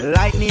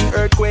 Lightning,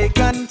 earthquake,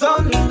 and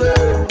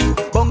thunder.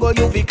 Bongo,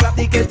 you be clap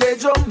the kete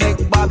drum.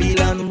 Make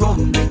Babylon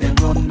run, make them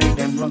run, make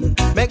them run.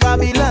 Make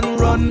Babylon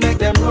run, make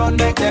them run,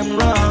 make them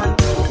run.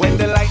 When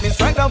the lightning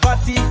strike the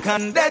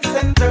Vatican dead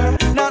center,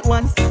 not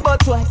once but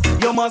twice,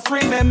 you must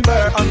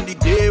remember. On the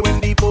day when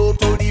the Pope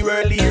told the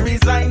world he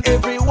resigned,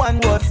 everyone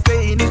was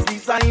saying it's the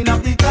sign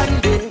of the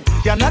time day.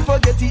 Cannot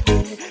forget it,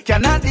 they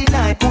cannot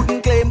deny.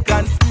 Couldn't claim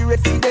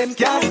conspiracy, them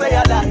can't say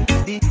a lie.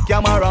 The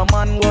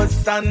cameraman was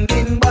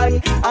standing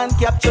by and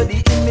captured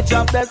the image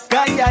of the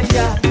sky, yeah,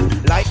 yeah.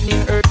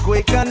 Lightning,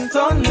 earthquake, and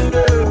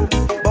thunder.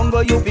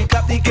 Bongo, you pick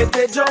up the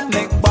kete drum.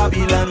 Make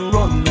Babylon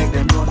run, make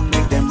them run,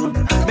 make them run.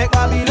 Make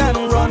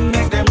Babylon run,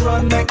 make them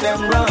run, make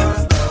them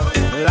run.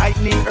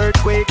 Lightning,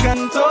 earthquake,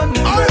 and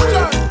thunder.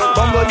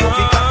 Bongo, you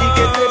pick up the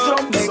kete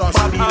drum. Make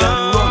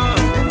Babylon run,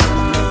 make them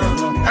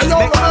run, make them run.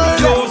 Make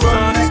Babylon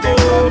run, make them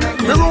run, make them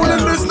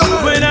run.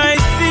 When I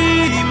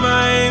see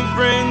my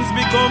friends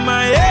become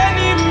my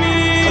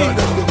enemy,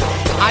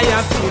 I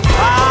have to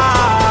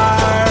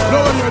far.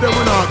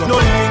 No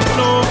link,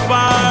 no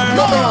bar.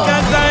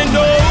 Cause I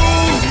know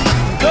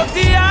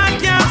dirty heart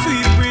can't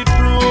sweep with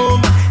broom.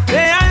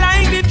 They are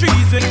like the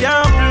trees that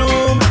can't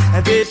bloom,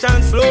 and they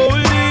shall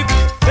slowly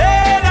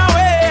fade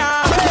away.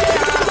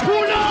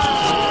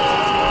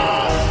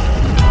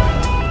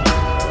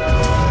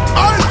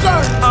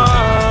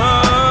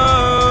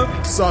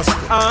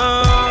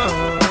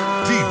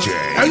 DJ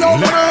Hello,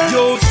 man.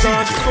 Yo,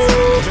 Sasko.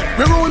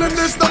 We're rolling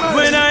this time.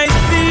 When I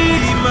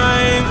see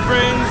my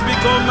friends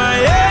become my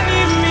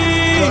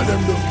enemy,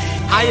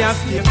 I have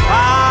to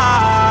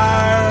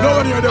far.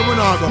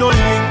 No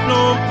link,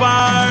 no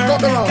bar.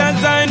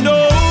 Cause I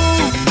know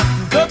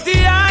dirty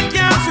heart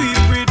can't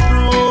sweep with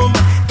broom.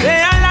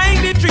 They are like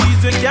the trees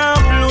that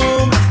can't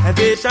bloom, and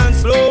they shall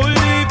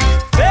slowly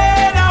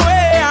fade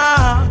away.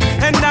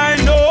 And I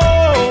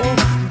know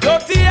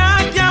dirty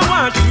heart can't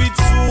wash with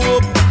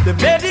soap. The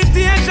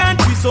meditation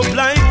twist up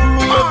like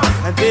rope,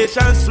 and they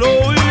shall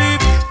slowly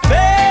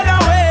fade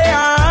away.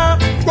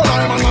 Well,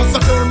 I'm an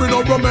answer, me no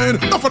remain.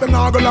 Enough of them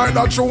now go like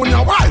that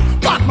junior. Why?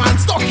 Batman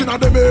stuck in a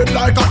the bed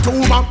like a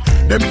tumor.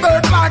 Them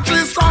fake like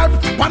three stripes.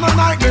 Pan a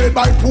night made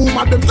by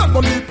Puma. Them tell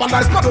me leap and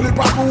I smell the leap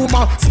and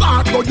rumor.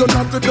 Start go you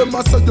not to them,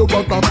 I say you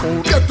work and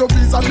out. Get your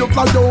visa, you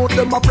fly out.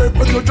 Them a pray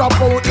for you drop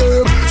out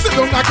them. Sit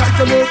down like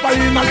calculate by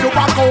in and you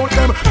back out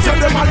them. Say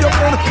them are your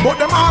friend,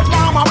 but them heart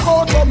warm and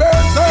out to me.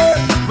 Say,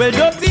 well,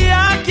 dirty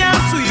heart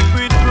can't sweep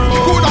with broom.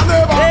 Good and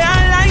never. They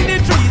are like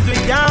the trees we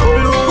can't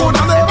bloom. Good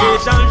and never.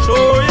 They shall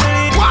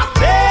surely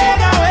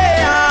fade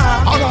away.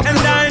 And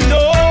I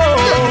know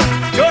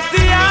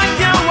dirty heart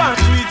can't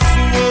wash with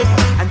soap,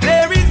 and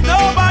there is no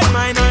bad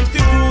mind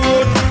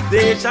antidote.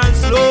 They shall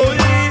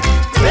slowly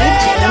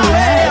fade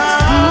away.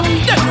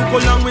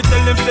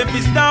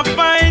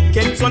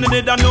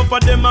 dead enough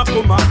of them a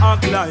come and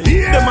act like.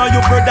 Them a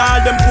you brother,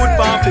 all them good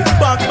pamphlet,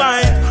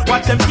 backbite.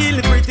 Watch them kill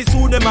it pretty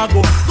soon, them a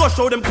go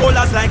show them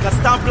colors like a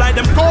stamp like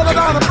them colder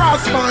than a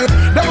brass pipe.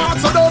 Them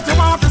hearts so dirty,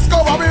 want to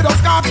discover with a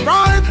Scotch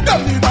Brite.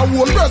 Them need a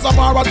whole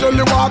reservoir of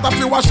jelly water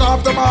to wash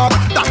off them heart.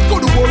 That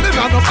could hold it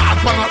on the hard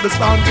pan at the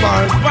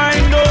standpipe.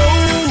 Find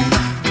out,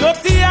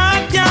 dirty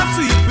heart can't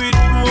sweep it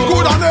through.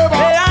 Good and never.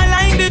 They are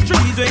like the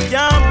trees we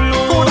can't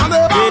blow. Good and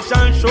never. They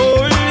shall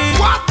surely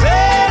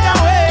fade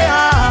away.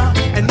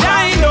 And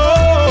I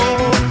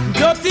know,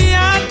 dirty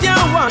heart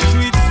can't wash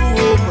with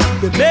soap.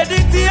 The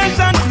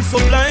meditation is so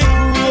blind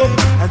group,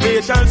 and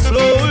they shall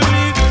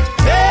slowly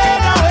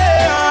fade away.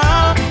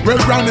 Well,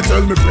 Granny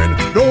tell me, friend,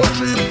 don't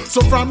trip.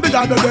 So from the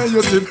other day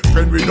you see,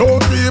 friend, we don't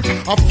keep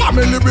a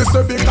family we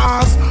say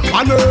because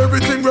and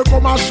everything we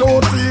come and show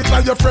teeth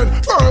and your friend.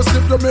 First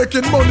if you're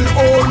making money,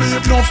 only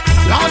enough.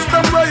 Last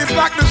them raise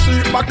like the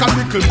sheep, back a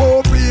little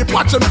more beep.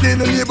 Watch them kill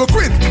the neighbor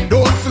quick,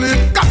 don't sleep.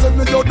 Cause when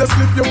you don't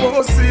sleep, you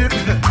won't see it.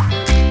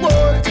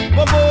 Boy,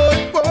 boy,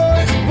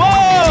 boy,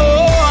 boy.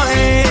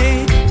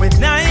 When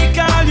I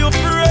call you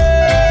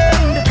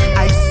friend,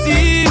 I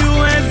see you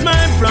as my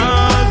brother.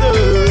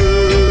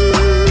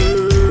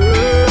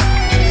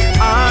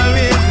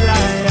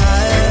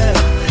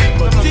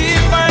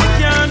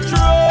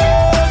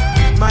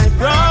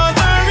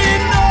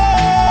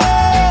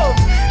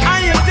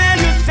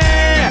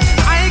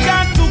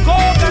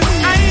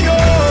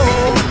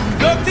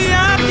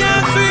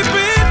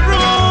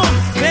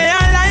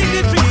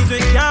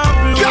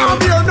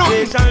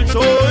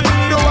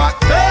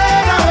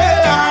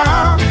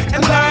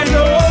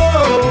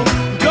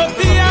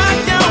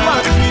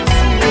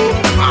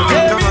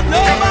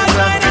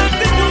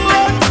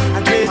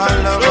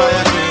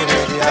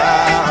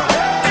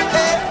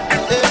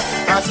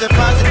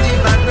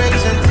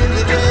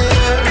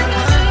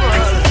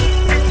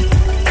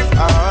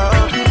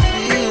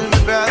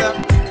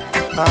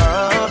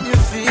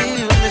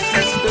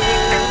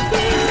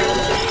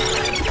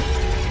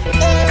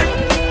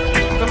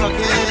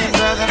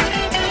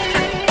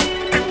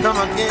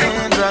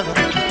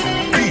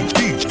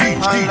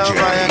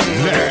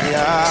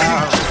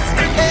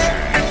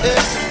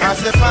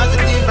 The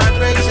positive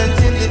vibrations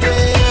in the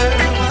air.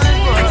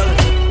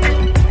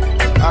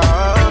 I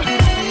hope you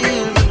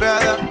feel me,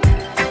 brother.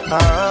 I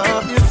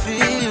hope you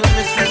feel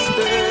me,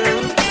 sister.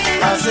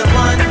 I said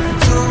 1,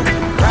 2,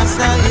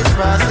 Rasta is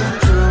passing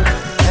through.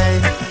 Hey,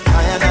 I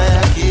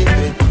keep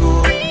it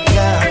cool,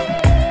 yeah.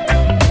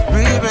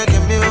 Real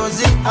reggae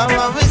music, how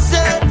we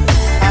say.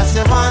 I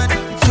said 1,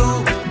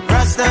 2,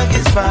 Rasta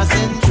is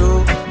passing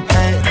through.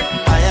 Hey,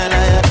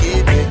 I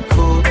keep it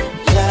cool,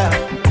 yeah.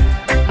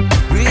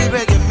 Real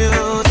reggae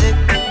music.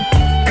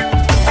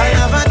 I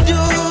have a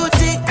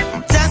duty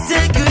just to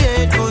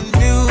create good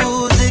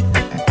music,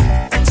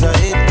 so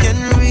it can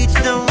reach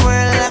the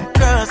world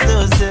across the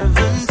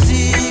 7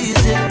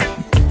 seas. Yeah.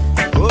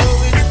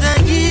 Oh, it's the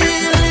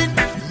healing.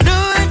 No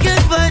one can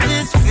find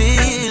this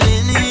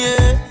feeling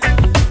here.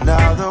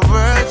 Now the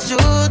world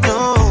should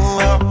know.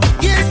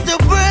 Yes, the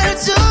world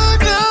should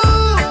know.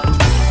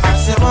 I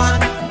say 1,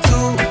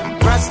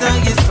 2, Rasta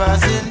is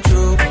passing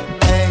through.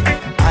 Hey,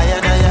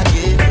 I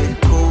keep it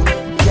cool,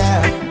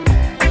 yeah.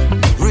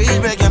 Real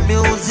reggae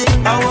music,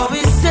 how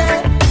we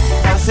say.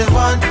 I say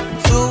 1,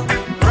 2,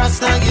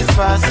 Rasta is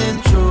passing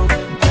through.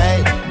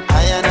 Hey,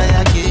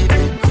 I keep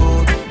it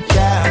cool,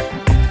 yeah.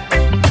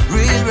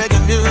 Real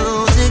reggae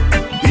music,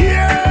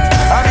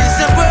 yeah. I miss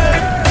the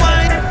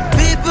worldwide.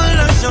 People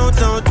are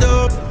shout out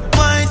dope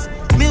wise.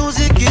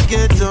 Music it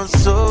gets us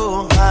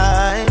so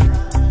high.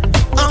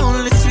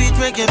 Only sweet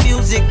reggae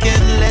music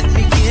can let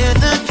me hear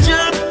the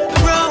jump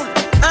round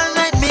and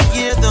let me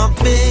hear the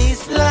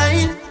bass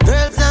line.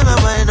 Girls have a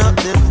wind up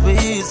the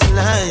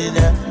waistline.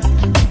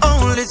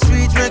 Only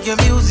sweet reggae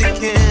music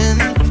can.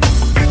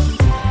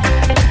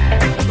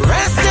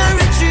 Rasta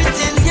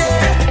retreating,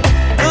 yeah.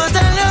 'Cause I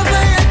love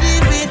how you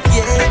deal with,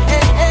 yeah.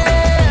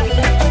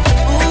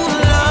 Ooh,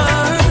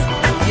 Lord,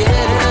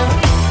 yeah.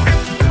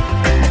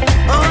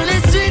 Only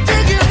sweet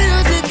reggae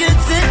music can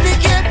set the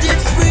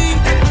captives free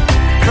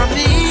from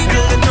the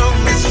evil and on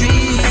the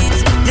streets.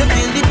 You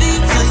feel the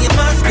beat, so you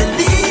must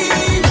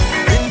believe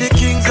in the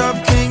kings of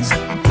kings,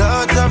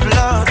 lords of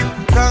lords,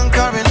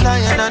 conquering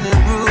lion and the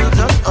roots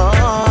of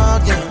all,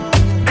 yeah.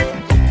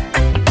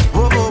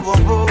 Whoa, whoa, whoa,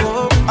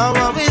 whoa.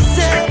 How we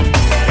say?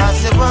 I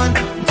say 1,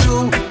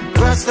 2,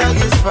 Rasta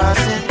is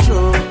passing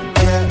through,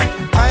 yeah.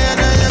 I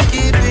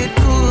keep it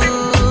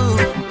cool.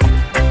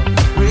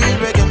 Real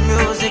reggae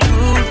music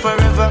rule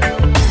forever.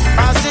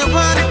 I say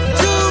 1,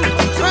 2,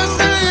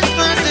 Rasta is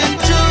passing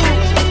through.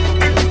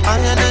 I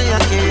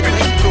keep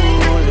it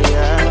cool,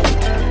 yeah.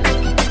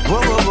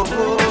 Whoa, whoa, whoa,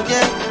 whoa,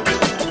 yeah.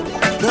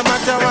 No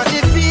matter what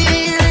you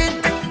feeling,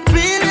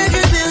 real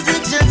reggae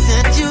music should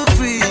set you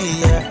free,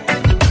 yeah.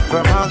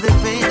 From all the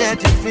pain that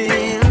you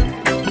feel,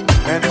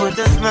 and put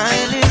a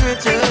smile in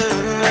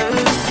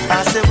return. I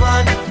say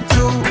 1,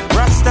 2,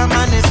 Rasta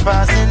man is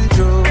passing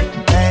through.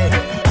 Hey,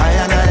 I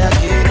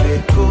keep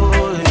it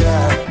cool,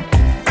 yeah.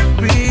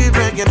 Real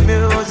reggae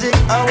music,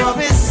 how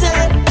we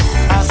say.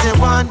 I say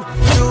 1,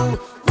 2. two,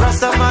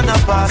 Rasta man are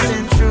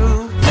passing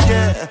through.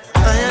 Yeah, I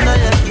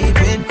keep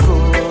it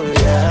cool,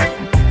 yeah.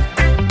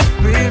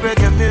 Real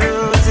reggae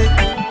music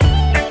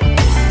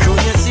through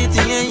your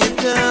city and your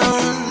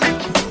town.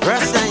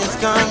 Rasta is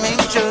coming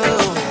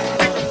true.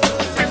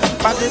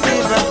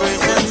 Positive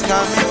vibrations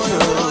coming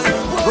true.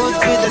 Good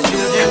for the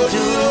children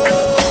too.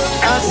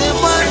 I say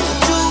 1,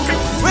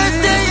 2,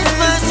 Rasta is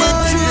passing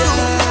through.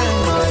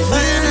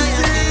 This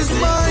is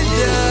my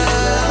year.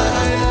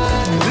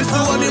 This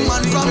is what the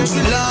man from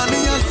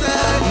Chilani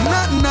said.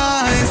 Not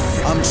nice.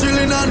 I'm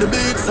chilling on the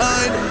beach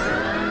side,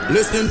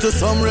 listening to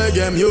some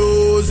reggae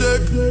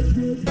music.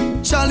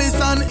 Chalice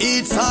on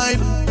each side.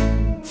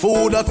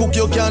 Food I cook,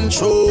 you can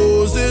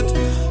choose it.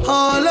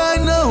 All I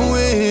know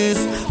is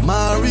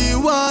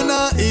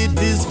marijuana, it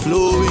is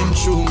flowing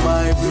through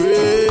my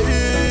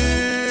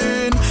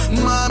brain.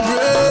 My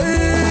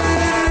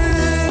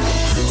brain.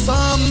 So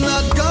I'm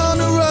not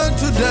gonna work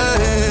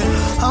today.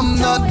 I'm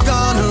not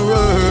gonna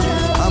work.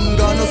 I'm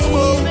gonna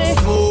smoke,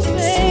 smoke,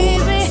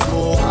 smoke,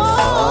 smoke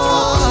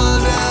all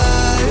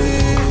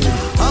day.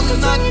 I'm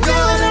not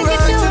gonna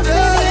work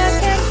today.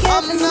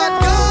 I'm not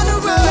gonna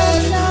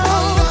work.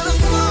 I'm gonna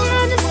smoke.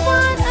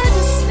 I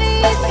just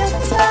need your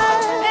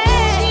time.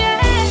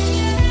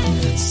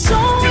 So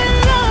in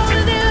love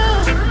with you.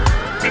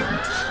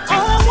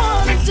 All I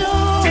wanna do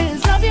is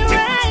love you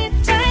right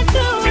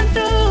through and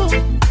through.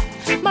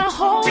 My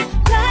whole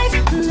life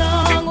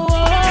long.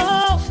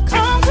 Whoa,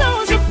 come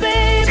closer,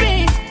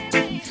 baby.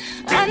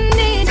 I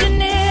need you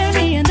near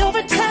me, and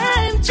over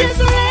time, just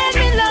let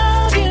me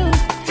love you.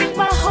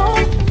 My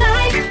whole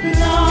life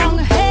long.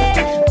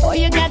 Hey, boy,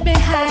 you got me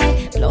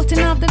high, floating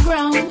off the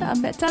ground. I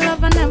bet a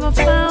love I never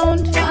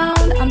found.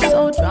 I'm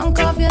so drunk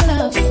off your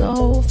love,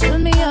 so fill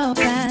me up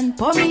and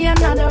pour me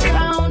another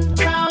round.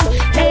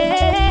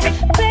 Hey,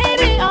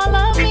 baby, all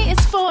of me is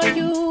for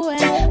you,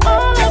 and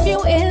all of you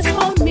is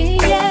for me.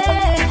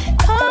 Yeah,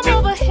 come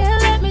over here,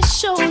 let me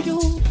show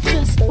you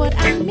just what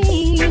I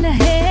mean.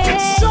 Hey,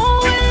 so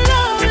in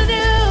love with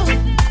you.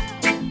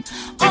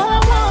 All I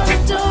wanna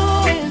do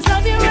is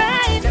love you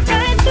right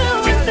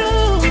through and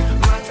through.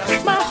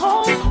 My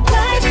whole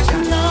life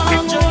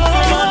long.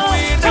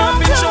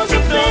 Come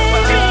closer, baby.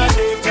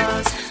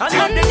 I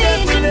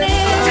need you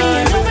near me,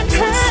 and over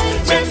time,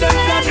 just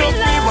let me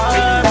love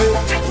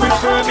you. My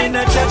whole in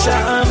a church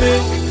army.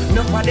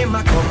 None of them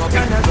a come up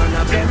and a run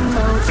up them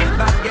out.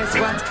 But guess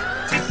what?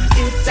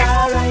 It's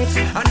alright.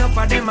 Enough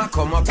of them a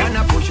come up and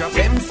a push up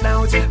them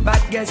snout.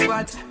 But guess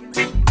what?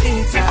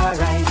 It's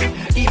alright.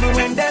 Even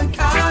when them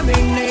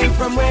coming name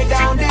from way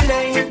down the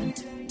lane.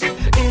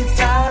 It's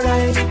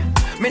alright.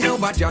 Me know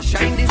but just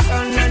shine the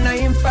sun and I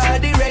am for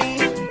the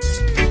rain.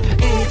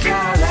 It's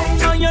alright. I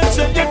tell you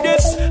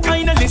this, I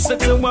no listen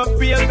to what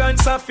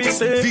pagans have to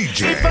say.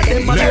 DJ If I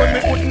them alone, me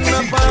wouldn't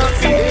have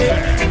party.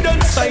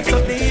 Don't sight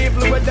of the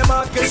evil when them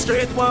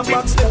orchestrate one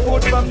box the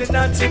food from the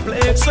Nazi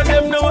plate. So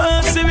them no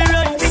want see me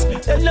rights.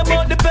 Tell them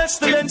about the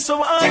pestilence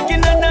so hard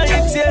in the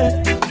night,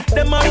 yeah.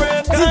 Them a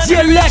work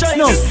DJ Lex,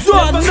 no,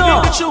 son,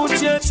 no.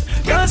 Shoot yet,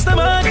 cause them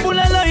heart full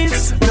of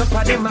lies. Enough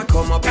of them a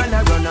come up and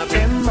a run up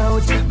them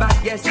out. But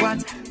guess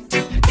what?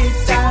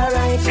 It's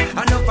alright.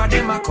 Enough of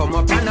them a come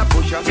up and a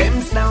push up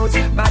them snout.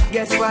 But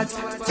guess what?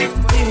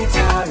 It's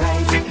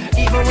alright.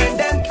 Even when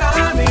them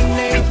coming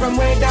name from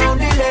way down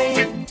the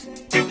lane.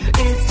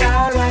 It's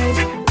alright.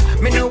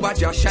 Me know what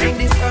just shine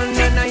the sun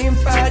and I am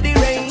for the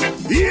rain.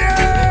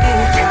 Yeah.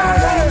 It's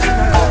alright.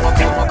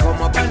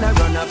 Come up and a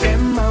run up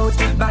them out.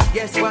 But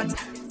guess what?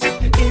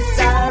 It's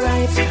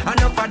alright.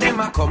 Enough of them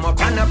a come up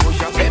and a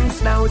push up them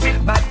snout.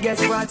 But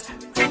guess what?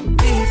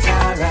 It's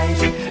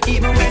alright.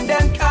 Even when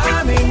them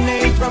coming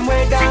name from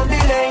way down the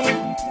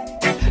lane.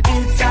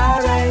 It's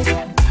alright.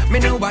 Me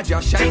know what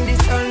just shine the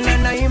sun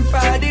and I am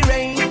for the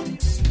rain.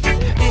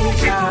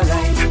 It's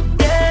alright.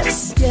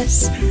 Yes,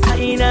 yes,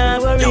 I know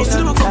worry no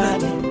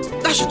time.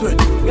 Dash it with.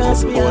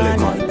 Cause we are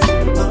night.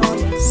 Oh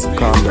yes. Calm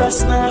down.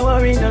 Trust not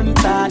worry no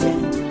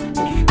time.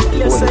 Tell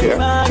yourself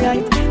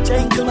alright,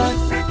 gentleman.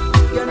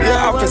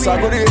 Yeah, officer,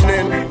 good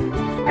evening.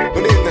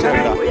 Good evening,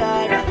 everyone.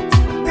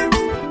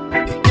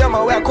 Yeah,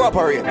 man, we are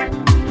cooperating.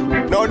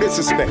 No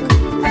disrespect.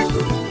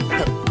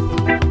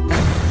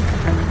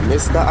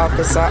 Mr.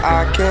 Officer,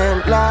 I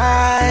can't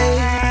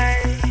lie.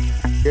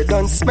 You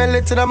done smell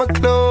it in my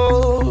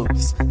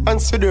clothes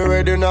and see the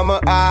red in my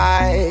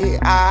eye.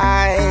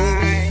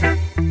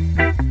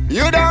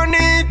 You don't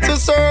need to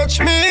search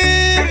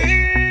me.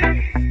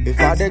 If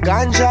I the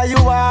ganja you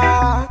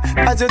are,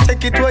 as you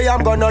take it away,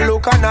 I'm gonna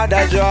look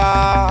another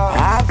jar.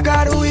 I've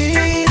got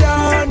weed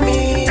on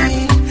me,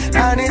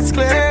 and it's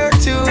clear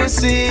to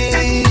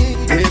see.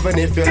 Even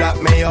if you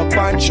lock me up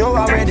and show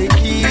already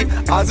key,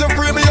 as you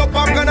free me up,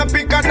 I'm gonna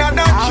pick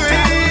another tree. I've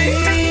got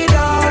weed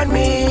on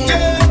me,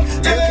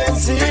 you can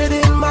see it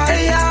in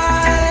my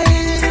eye.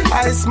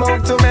 I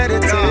smoke to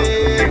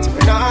meditate,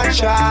 not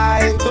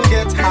try to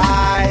get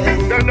high.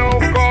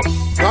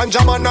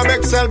 Ganja man a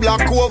make cell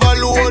block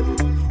overload.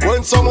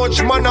 When so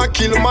much man a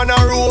kill man a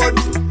road.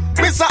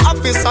 Mr.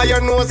 Officer, you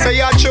know say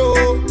you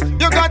true.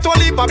 You got to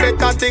leave heap of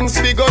better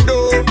things we go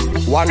do.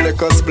 One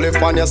little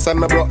spliff and you say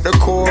me broke the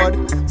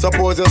code.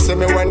 Suppose you see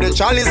me when the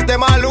chalice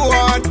them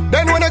alone.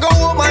 Then when I go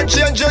home and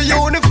change your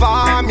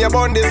uniform, your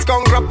bun this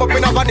skunk wrap up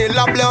in a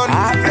vanilla blonde.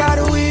 I've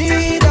got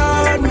weed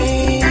on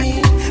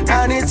me,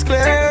 and it's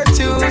clear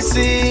to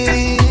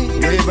see.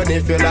 Even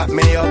if you lock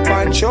me up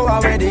and show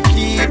away the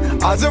key,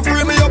 as you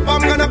free me up,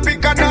 I'm gonna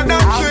pick another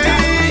tree. I've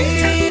got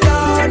weed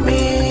on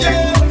me,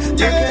 you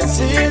can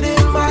see it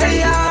in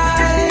my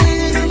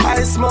eyes.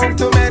 I smoke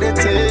to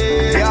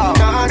meditate,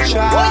 not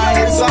try.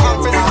 It's a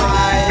happy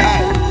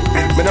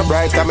side. Me no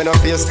bright, me no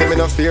fierce, me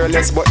no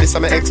fearless, but this is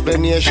my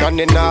explanation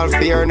in all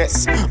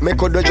fairness. Me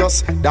coulda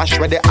just dash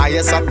with the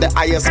highest of the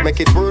highest, make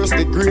it worse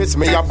the grace.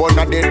 Me a bun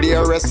of the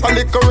dearest, a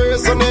little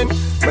reasoning.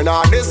 Me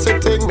not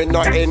discipline, me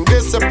not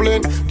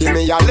indiscipline. Give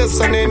me a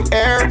listening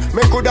ear.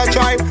 Me coulda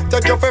try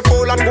take you for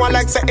fool and go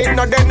like say it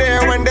not the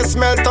air when the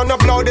smell turn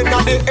up loud in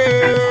the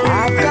air.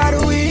 I've got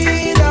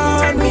weed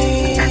on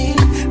me,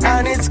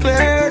 and it's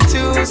clear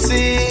to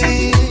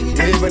see.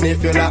 Even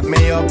if you lock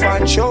me up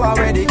and show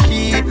away the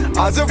key,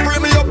 as you free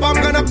me up, I'm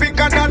gonna pick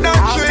another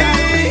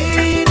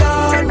tree.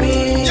 On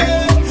me,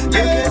 you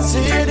can see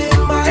it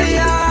in my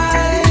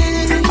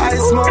eyes. I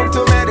smoke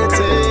to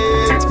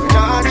meditate,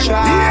 not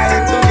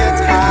try to get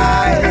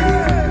high.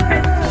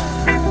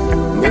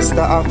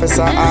 Mr.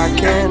 Officer, I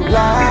can't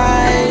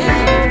lie.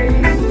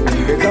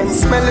 You can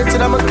smell it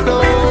in my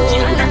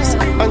clothes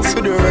and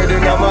see the red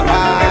in my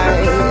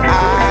eyes.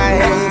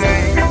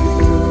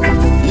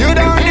 You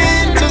don't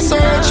need to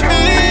search me.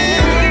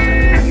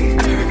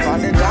 For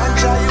the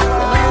ganja you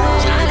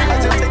want, I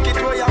just take it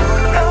where you're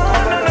gonna.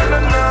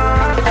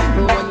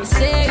 When you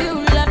say you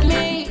love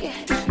me,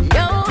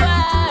 know I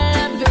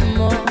love you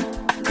more.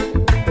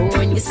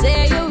 When you say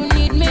you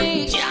need me,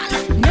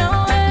 know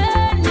I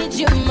need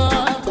you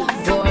more.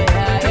 Boy,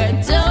 I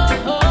adore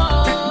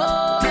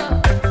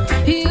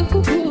you.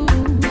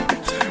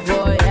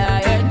 Boy,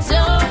 I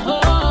adore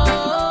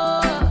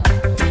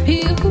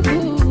you.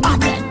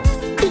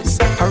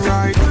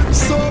 Alright,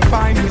 so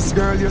fine, Miss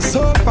Girl, you're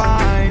so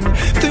fine.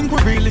 Think we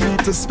really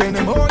need to spend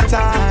more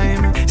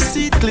time.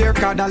 See it clear,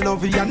 cause I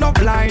love you, you're not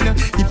blind.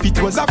 If it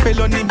was a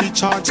felony, me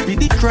charge for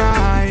the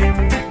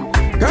crime.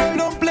 Girl,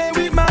 don't play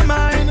with my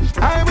mind.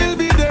 I will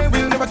be there,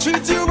 will never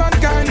treat you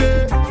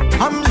unkindly.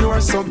 I'm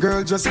yours, so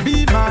girl, just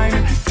be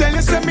mine. Tell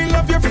you, say me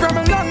love you from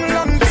a long,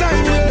 long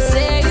time. When you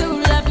say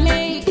you love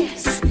me,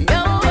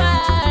 know I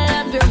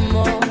love you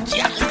more.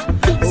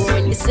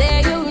 When you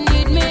say you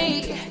need me,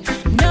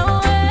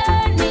 know I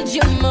need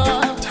you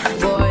more.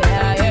 Boy,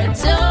 I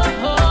adore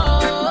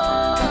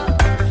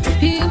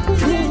you.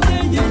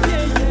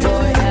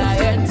 Boy, I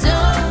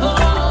adore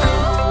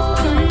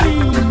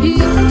you.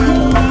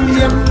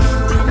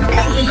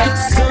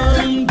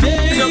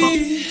 Someday,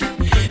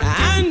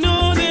 I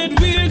know that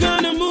we're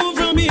gonna move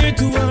from here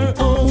to our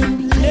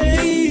own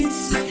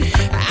place.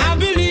 I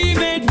believe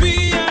that we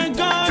are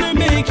gonna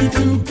make it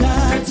through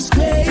God's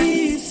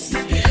grace.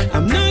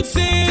 I'm not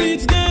saying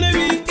it's gonna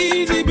be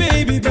easy,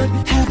 baby, but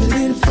have a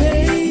little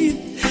faith,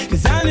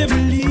 'cause I never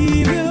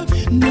leave you,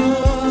 no.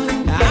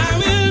 I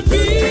will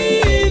be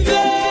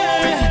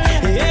there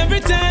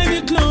every time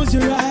you close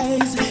your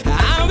eyes.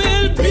 I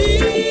will be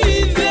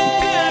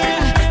there.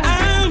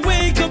 I'll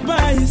wake up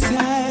by your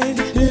side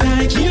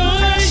like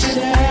your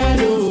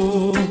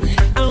shadow.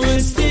 I will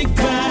stick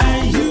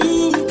by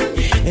you,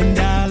 and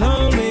I'll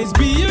always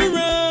be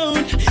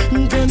around.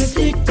 I'm gonna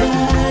stick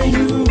by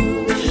you.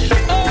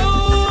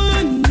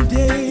 One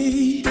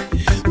day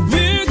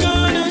we're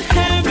gonna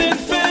have that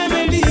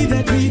family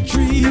that we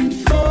dreamed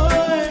for.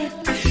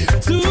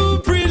 Two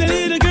pretty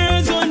little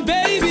girls, one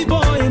baby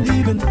boy, and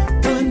even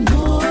one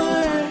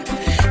more.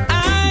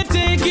 I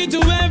take you to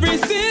every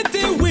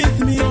city with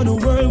me on a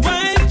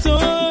worldwide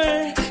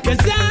tour,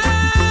 'cause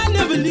I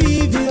never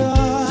leave you.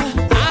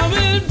 I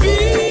will be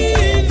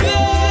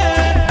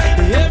there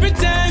every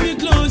time you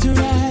close your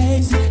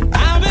eyes.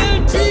 I will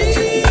be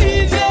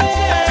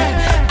there.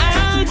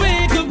 I'll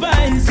wake up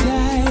by your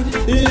side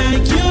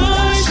like your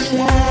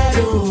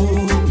shadow.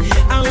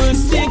 I will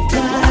stick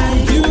by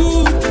you.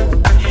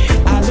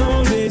 I'll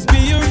always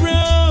be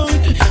around.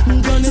 I'm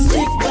gonna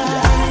stick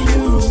by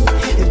you.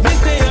 If we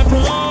stay, I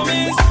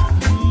promise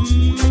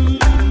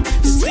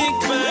to stick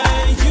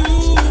by you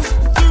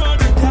throughout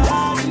the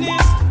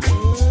darkness.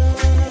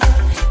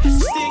 I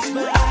stick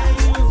by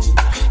you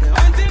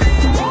until the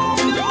end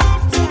of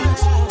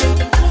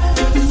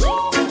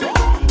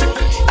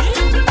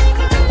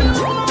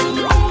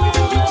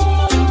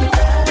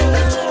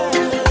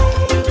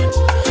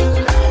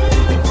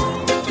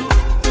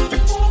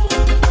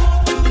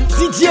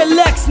DJ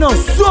Lex, non,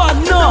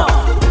 suona!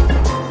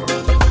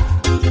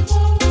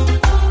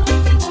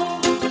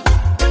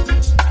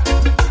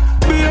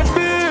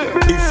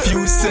 If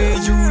you say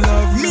you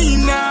love me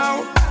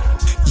now,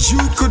 you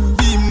could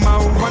be my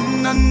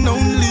one and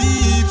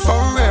only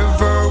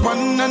forever,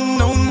 one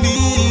and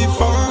only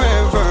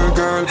forever,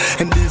 girl.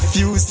 And if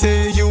you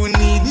say you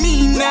need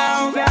me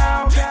now,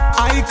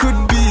 I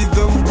could be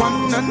the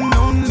one and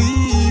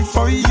only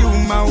for you,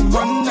 my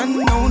one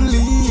and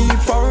only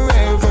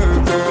forever,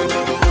 girl.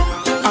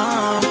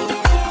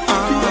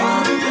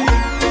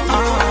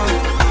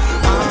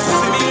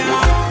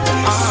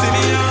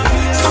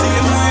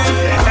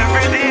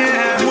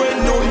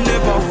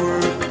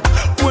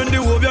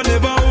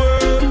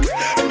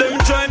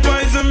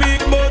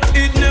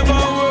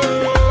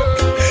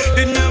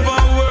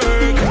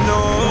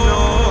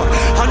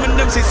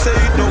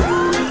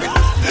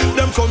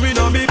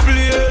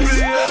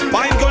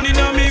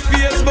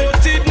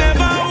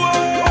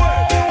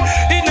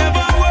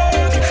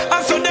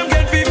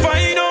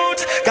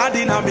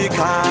 me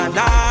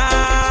corner,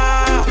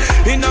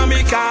 inna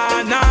me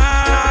corner.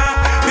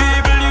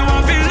 People you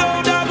want to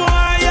love the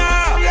boy,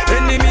 yeah.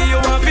 Enemy you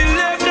want to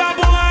left the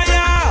boy,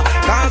 yeah.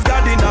 'Cause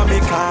God inna me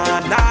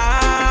corner,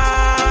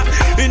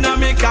 inna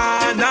me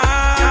corner.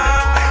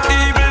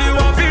 People you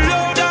want to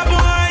love the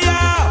boy,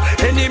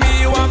 yeah. Enemy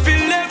you want to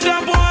left the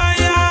boy,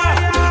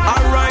 yeah.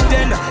 Alright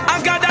then, I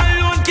God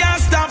alone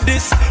can't stop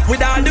this.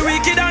 With all the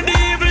wicked and the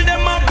evil,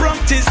 them a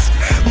practice.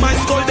 My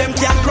skull them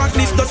can't crack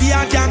this, dirty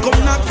and can't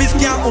come knock this,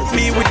 can't hook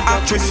me with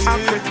actress.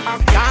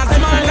 Cause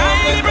my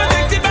life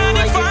protected by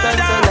the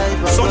Father,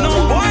 so no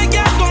boy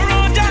can't go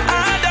round your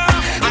harder.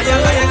 I am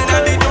lying in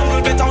the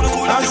jungle, better on the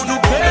cool as the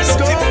best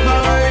of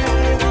mine.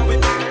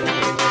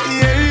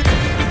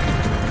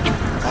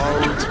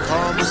 Out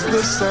comes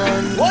the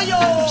sun,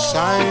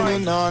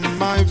 shining on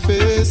my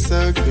face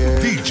again.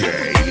 DJ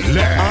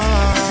Lex.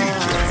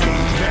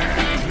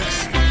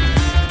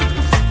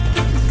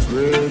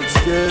 Words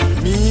get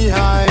me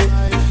high,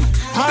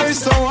 high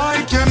so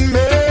I can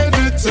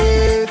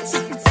meditate.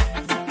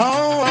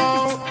 Oh,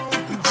 oh.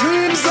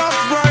 Dreams of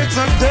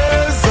brighter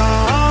days.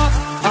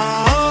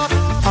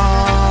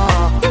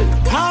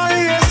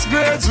 Highest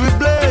grades we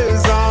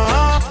blaze.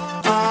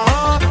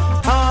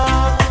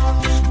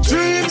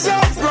 Dreams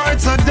of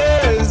brighter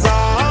days.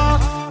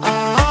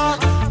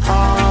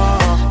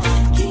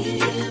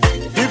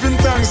 Giving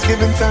thanks,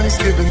 giving thanks,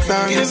 giving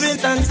thanks. Giving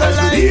thanks as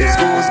the days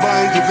goes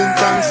by, giving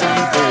thanks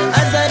and praise.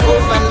 As I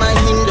open my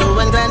window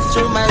and glance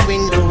through my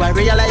window, I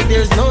realize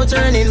there's no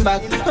turning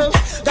back. Oh,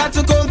 got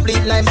to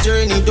complete life's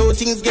journey, though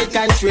things get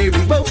contrary.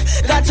 Oh,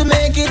 got to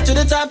make it to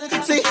the top.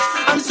 See,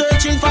 I'm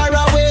searching for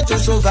a way to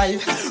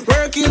survive.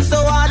 Working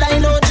so hard, I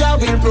know Jah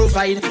will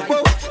provide.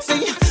 Oh,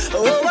 see,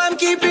 oh, I'm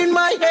keeping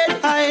my head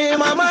high.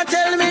 Mama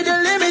tell me the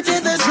limit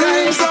is the sky.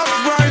 Dreams of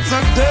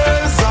brighter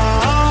days.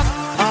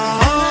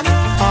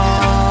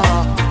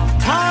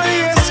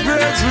 Highest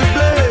grades we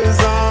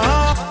blaze.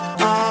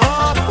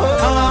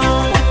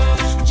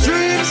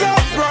 Dreams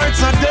of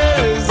brighter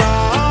days.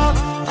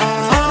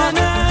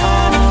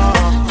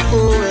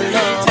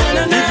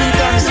 Giving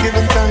thanks,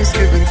 giving thanks,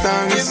 giving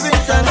thanks.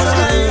 Giving thanks as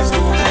the days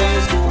goes.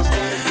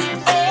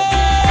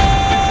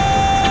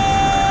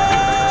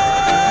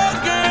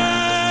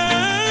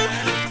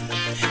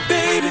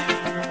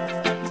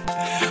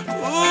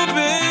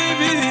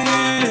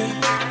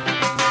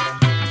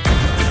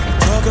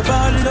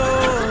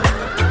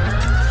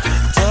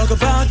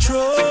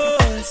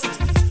 Trust.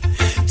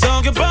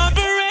 Talk about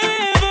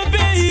forever,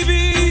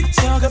 baby.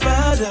 Talk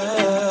about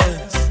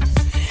us.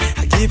 I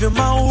give you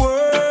my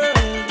word.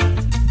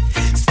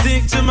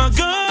 Stick to my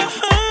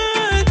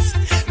guns.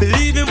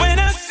 Believe it when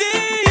I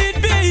say it,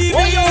 baby.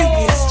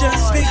 It's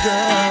just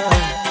begun.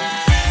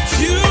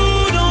 You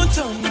don't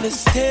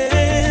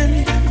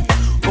understand,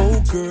 oh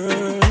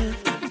girl,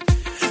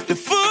 the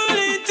full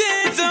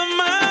intent of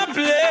my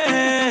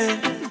plan.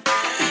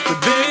 But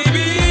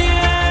baby,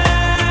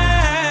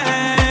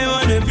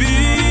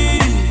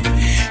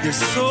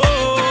 soul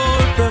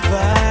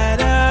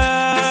provider,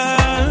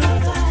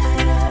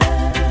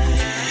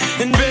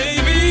 and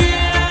baby,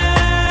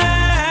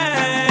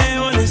 I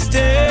wanna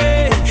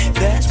stay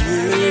that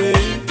way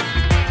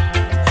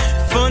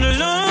for the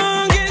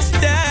longest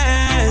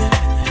time.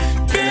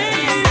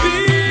 Baby,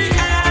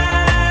 I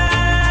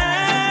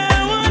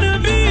wanna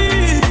be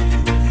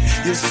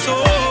your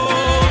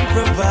soul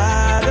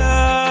provider.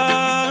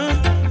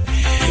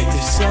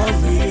 It's so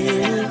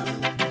real.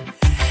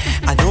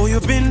 I know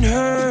you've been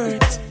hurt.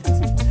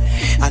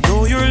 I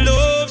know your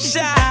love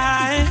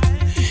shy.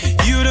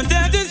 You don't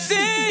have to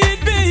say it,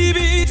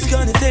 baby. It's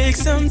gonna take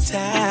some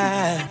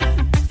time.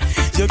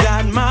 You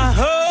got my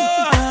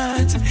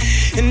heart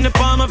in the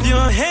palm of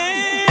your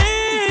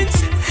hands.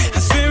 I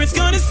swear it's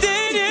gonna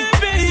stay there,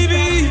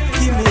 baby.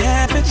 Give me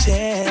half a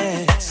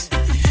chance.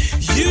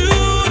 You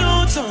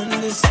don't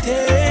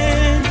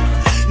understand.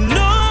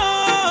 No,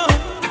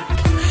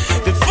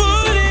 the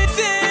full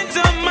intent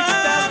of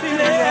my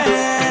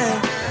plan.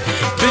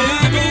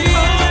 Baby,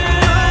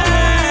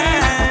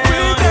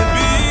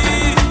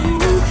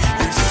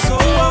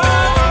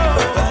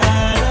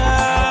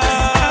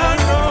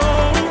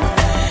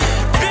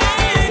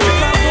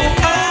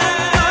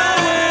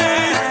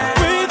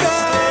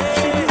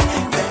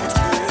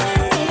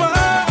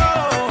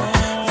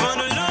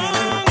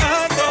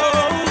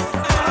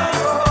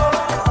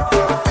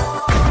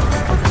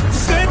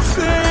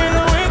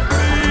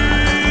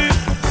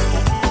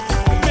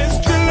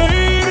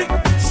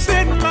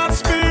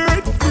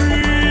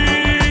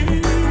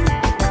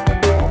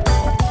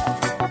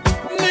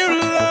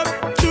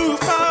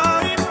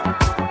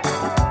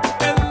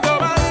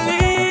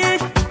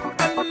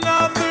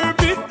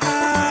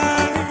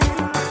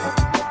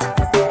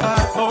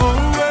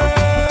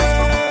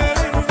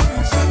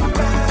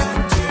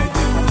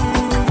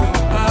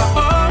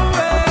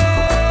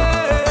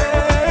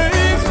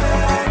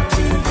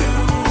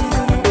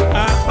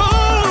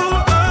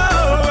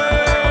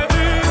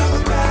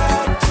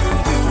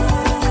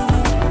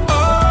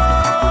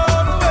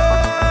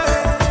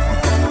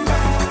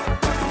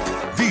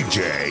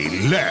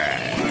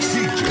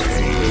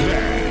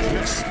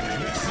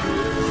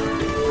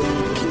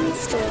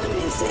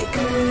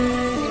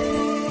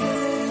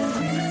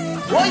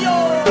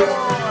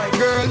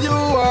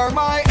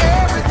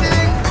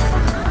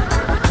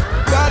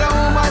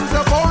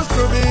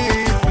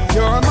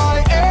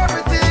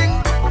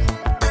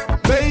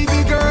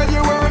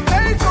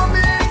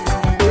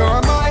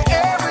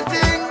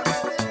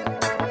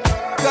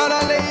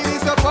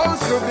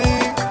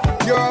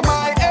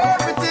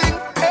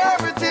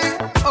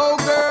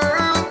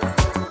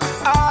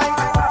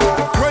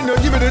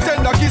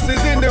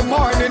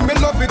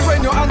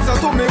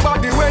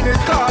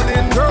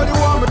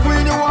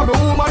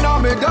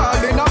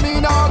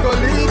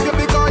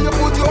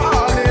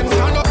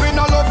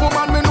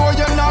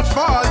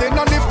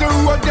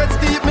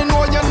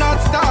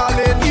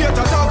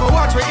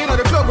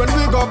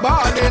 go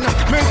balling.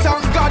 Me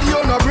thank God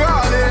you're not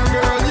brawling.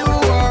 Girl, you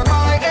are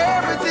my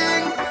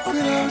everything.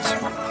 Without you,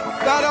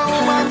 that a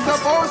woman's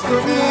supposed to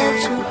be.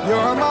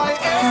 You're my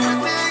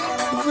everything.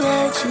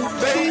 Without you,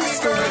 baby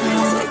girl.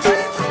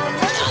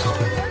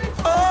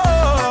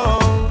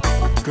 Oh,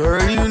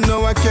 girl, you know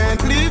I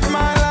can't live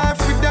my life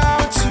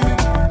without you.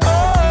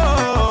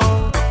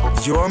 Oh,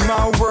 you're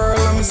my world,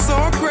 I'm so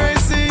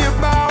crazy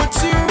about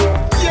you.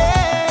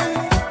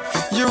 Yeah,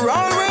 you're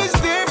always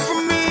there for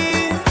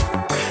me.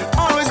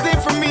 Always there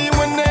for me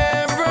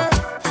whenever.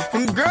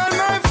 And girl,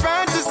 my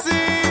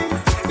fantasy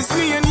is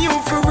me and you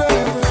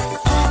forever.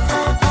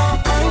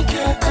 I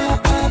can't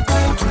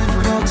live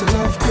without your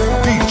love,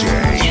 girl. DJ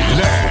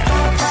Lex.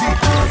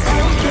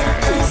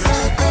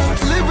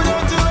 Live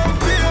without your love,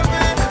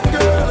 baby.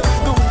 Girl,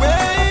 the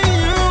way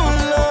you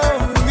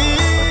love me.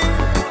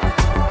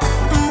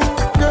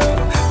 Girl,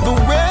 the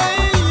way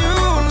you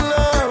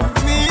love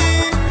me.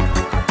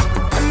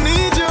 I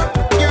need you,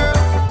 girl.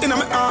 In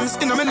my arms,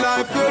 in my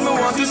life, girl, I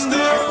want to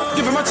stay.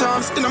 Give me my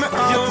chance, in my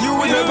arms, you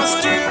will never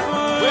stray.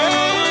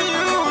 When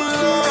you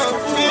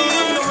love me.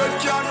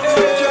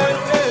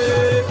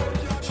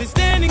 She's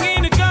standing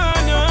in the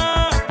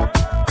corner,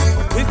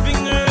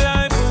 whipping her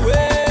life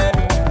away.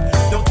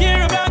 Don't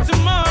care about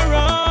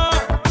tomorrow,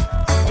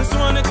 just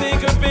wanna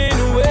take her pain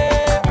away.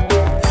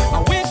 I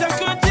wish I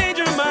could change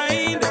her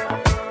mind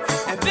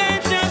and then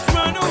just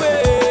run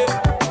away.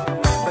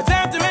 But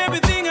after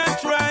everything I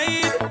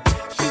tried,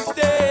 she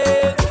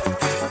stayed,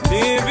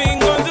 living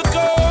on the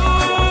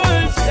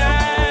cold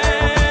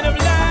side of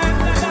life.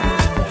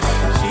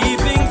 She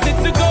thinks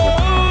it's the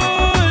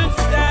cold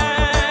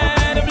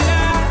side of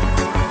life.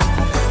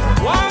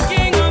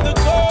 Walking on the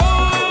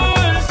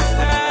cold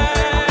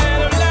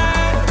side of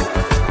life.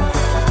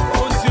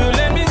 Won't you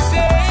let me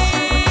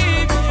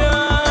save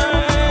your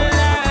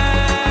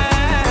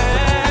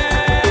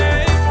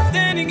life?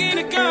 Standing in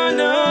the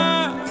corner,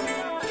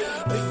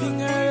 wishing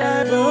her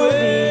life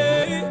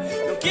away.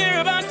 Don't care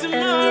about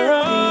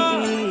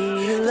tomorrow,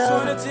 just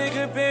wanna take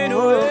her pain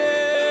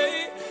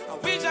away. I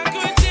wish I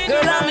could change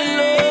Girl, her I'm in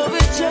mind. love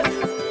with you.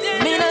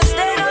 Me in a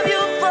state of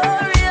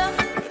euphoria.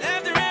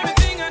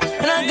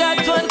 And I got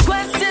one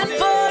question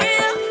for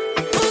you.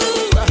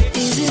 Ooh.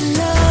 Is it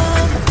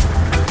love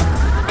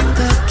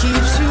that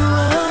keeps you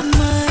on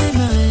my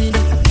mind?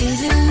 Is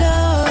it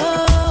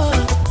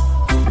love?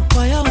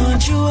 Why I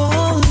want you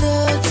all the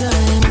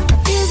time?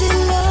 Is it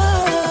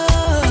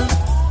love?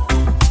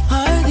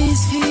 Are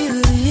these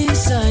feeling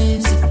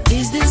signs?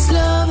 Is this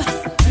love,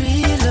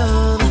 real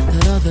love,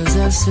 that others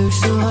have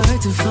searched so hard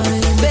to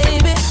find?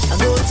 Baby, I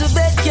go to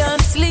bed,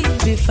 can't sleep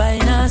if I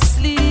not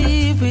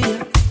sleep with you.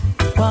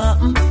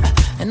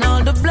 And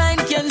all the blind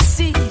can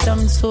see it,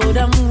 I'm so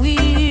damn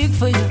weak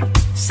for you.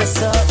 Say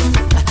something,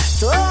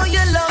 so all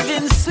your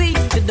loving sweet,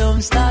 you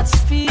don't start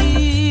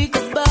speak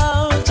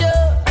about you.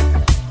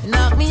 You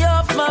knock me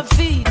off my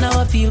feet, now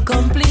I feel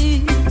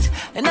complete,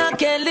 and I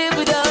can't live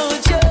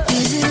without you.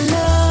 Is it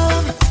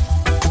love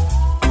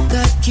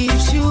that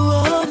keeps you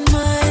on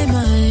my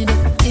mind?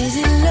 Is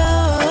it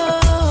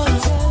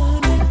love?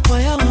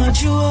 Why I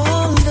want you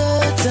all the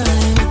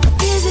time?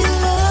 Is it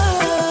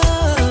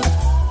love?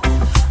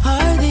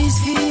 Are these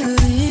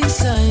feeling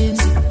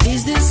signs?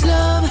 Is this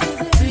love,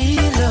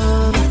 real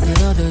love,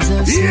 that others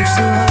have searched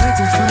so hard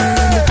to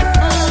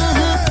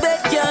find?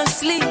 Bed can't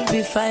sleep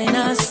if I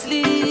not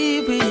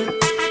sleep with you.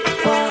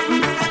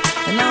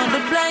 And all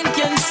the blind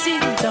can see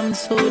it, I'm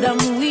so damn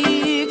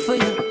weak for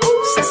you.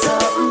 Say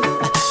something,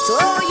 so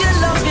all your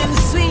loving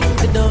sweet,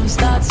 but don't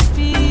start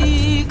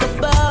speak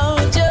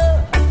about you.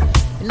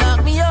 You knock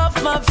me off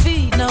my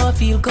feet, now I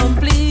feel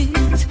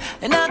complete,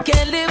 and I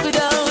can't live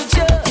without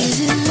you. Is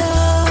it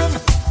love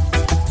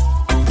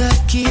that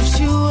keeps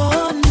you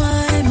on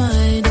my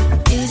mind?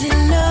 Is it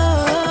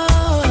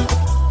love?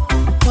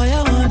 Why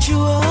I want you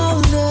all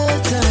the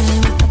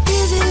time?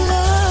 Is it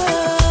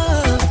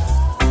love?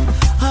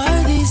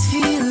 Are these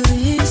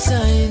feeling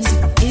signs?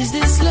 Is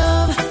this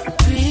love,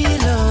 real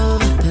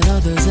love, that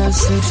others have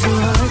searched so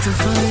hard to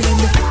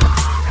find?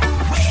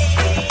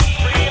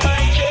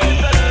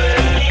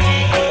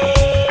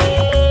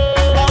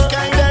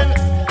 Okay then,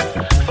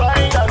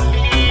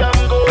 finally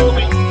I'm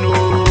going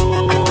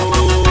home.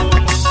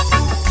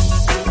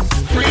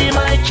 Free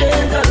my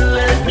chains and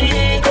let me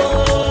go.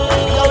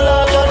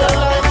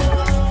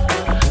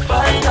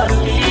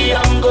 Finally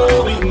I'm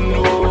going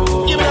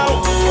home. Give me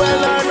out,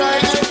 well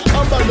alright.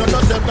 Humble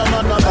yourself, no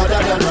man no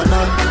better than no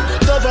none.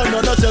 Govern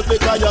yourself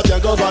because you can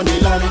govern the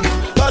land.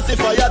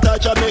 Pacify your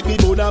touch and make me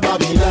go to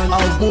Babylon.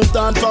 I've moved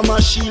on from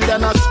a shield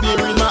and a spear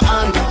in my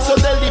hand. So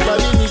tell the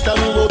prime minister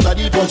move out of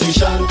the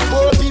position.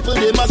 Poor people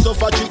they must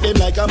suffer, treat them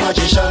like a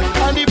magician.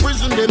 And the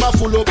prison they must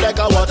full up like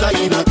a water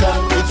in a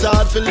can. It's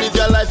hard to live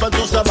your life and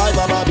to survive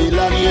a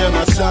Babylon. Hear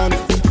my son.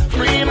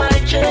 Free my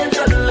chains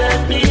and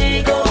let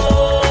me go.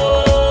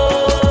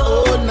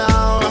 Oh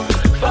now,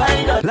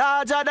 Find a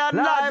larger than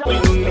life. We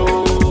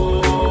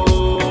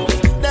know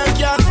they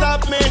can't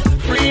stop me.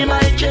 free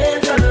my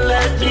chains and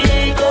let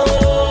me go.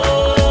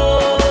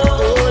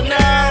 Oh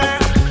now,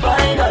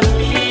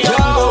 Finally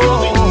I'm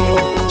going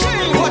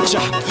home. watch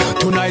out.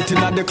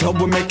 the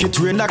club, we make it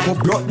rain like a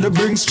brought the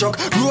brings truck.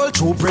 Roll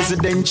through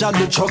presidential,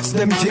 the trucks,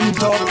 them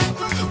tint up.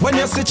 When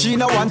you see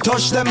China, one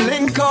touch, them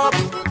link up.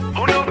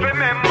 Who don't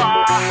remember?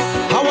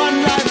 I want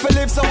life to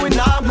live, so we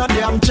not have no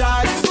damn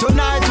choice.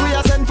 Tonight we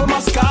are sent for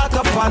Muscat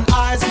up on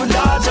ice. We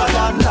larger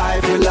than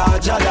life, we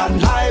larger than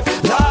life.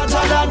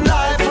 Larger than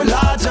life, we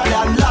larger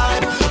than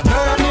life.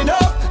 Burning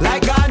up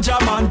like ganja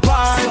man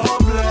pie.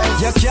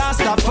 You can't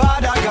stop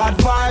Father God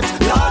vibes.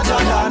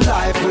 Larger than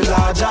life, we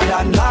larger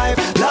than life.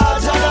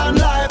 Larger than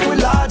life, we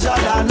larger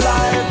than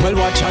life. Well,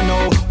 watch I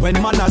know.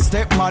 When man a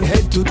step, man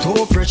head to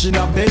toe. Fresh in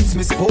a Benz,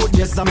 me sport,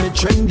 yes, I'm a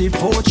trendy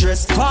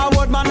fortress.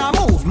 Forward man a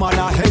move, man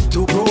a head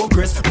to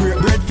progress. Break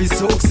bread for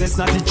success,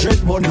 not the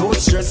dread, but no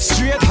stress.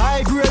 Straight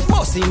high grade,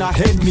 boss in a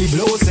head, me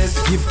blow says.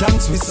 Give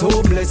thanks, we so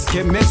blessed,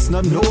 chemist,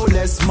 no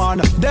less, man.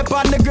 Dep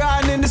on the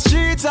grind in the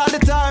streets all the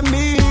time,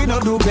 me no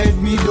do bed,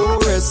 me do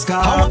rest,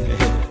 car.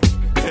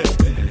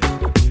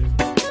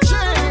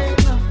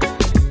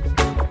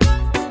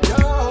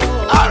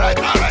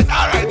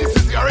 Alright, this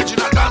is the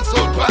original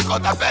dancehall track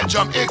out of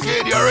Belgium,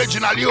 aka the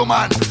original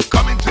human.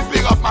 Coming to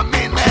big up my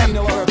main man,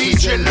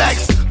 DJ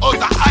Lex, out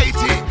of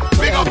Haiti.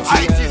 Big up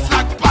Haiti,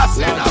 slack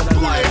passing, and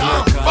pulling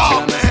on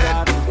ball,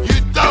 man. You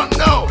don't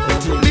know,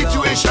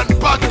 Lituation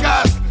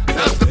Podcast,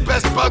 that's the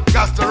best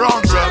podcast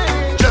around,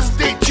 bro. Just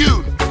stay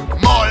tuned,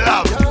 more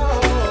love.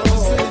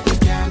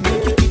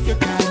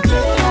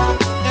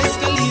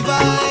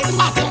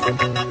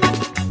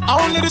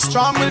 Only the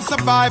strong will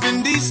survive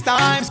in these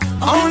times.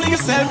 Only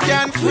yourself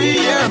can free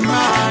your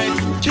mind.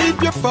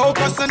 Keep your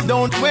focus and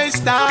don't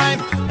waste time.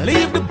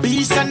 Leave the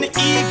beast and the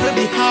evil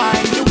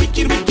behind. The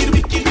wicked, wicked,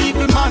 wicked,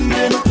 evil man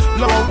them.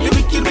 Lord, the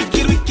wicked,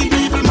 wicked, wicked,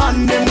 evil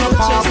man them. No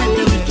power with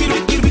the wicked,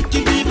 wicked,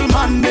 wicked, evil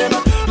man them.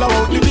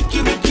 Lord, the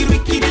wicked, wicked,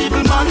 wicked,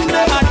 evil man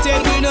them. I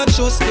tell we not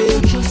trust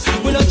them.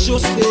 We not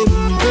trust them.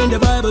 When the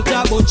Bible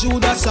talk about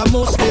Judas and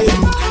Muslim,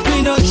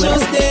 we not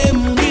trust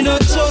them. We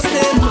not trust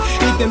them.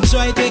 If them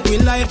try take we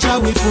life, try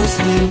we force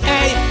them.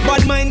 Hey,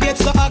 but mind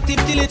gets so active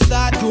till it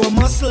start to a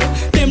muscle.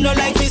 Them not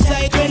like this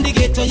side when they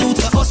get to use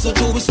a hustle.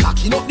 So we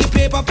stacking up the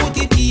paper, put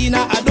it in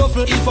a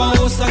duffel. If a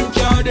house and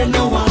car, then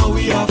no one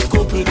we have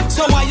couple.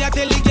 So why I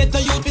tell you get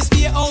to youth, we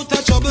stay out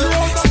of trouble.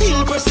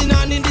 Still pressing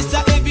on in this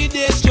a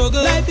everyday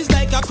struggle. Life is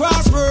like a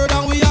crossword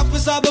and we have to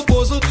solve the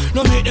puzzle.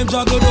 No make them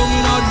juggle down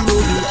in all the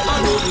road.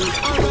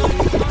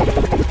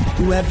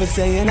 Whoever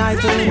saying I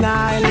to an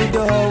eyelid, the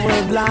whole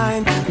world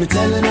blind. Me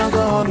telling I'll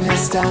go home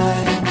this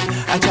time.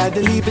 I tried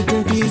to leave it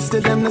in peace to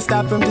them, to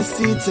stop from the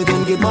seats, so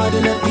them get more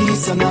than a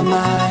piece of my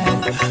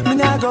mind. Me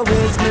not go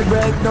waste me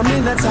breath, no me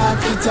not talk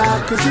for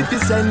talk. Cause if you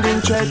sending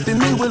threat, then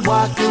me will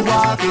walk the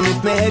walk. And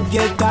if me head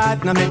get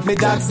hot, now make me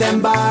dogs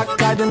them back.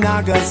 Cause them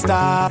not gonna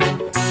stop.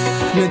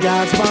 Me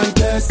dogs born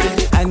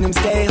thirsty, and them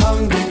stay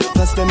hungry.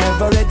 Plus them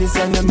ever ready,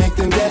 so you make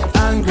them get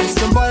angry.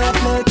 Some boy I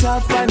play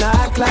tough and I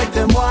act like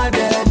them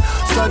wanted.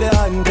 So the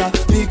hunter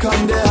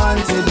become the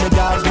hunted. Me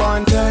dogs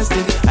born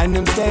thirsty, and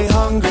them stay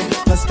hungry.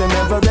 Plus them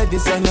ever ready,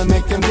 so you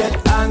make them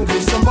get angry.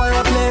 Some boy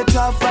I play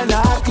tough and I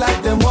act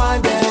like them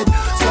wanted.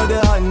 So the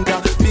hunter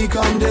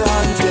become the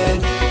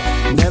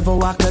hunted. Never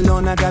walk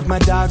alone, I got my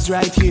dogs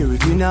right here.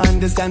 If you not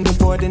understand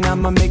before, then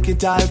I'ma make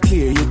it all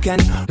clear. You can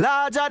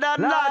larger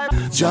than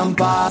life, jump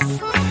off.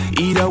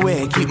 Either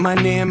way, keep my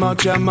name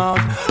out your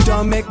mouth.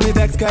 Don't make me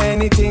vex, cause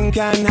anything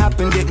can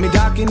happen. Get me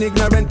dark and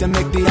ignorant and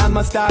make the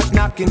hammer start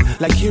knocking.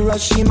 Like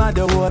Hiroshima,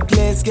 the whole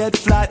place get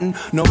flattened.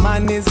 No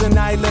man is an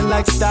island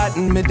like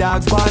Staten. Me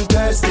dogs born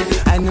thirsty,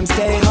 and them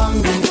stay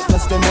hungry.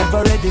 Plus them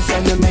ever ready, so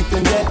you make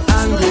them get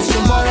angry.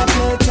 Some boy I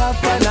play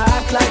tough and I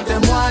act like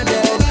them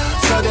wanted.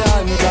 So the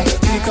hunter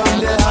become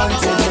the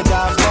hunted. Me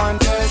dogs born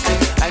thirsty,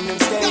 and them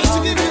stay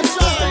hungry.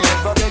 Plus them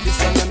ever ready,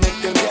 so you make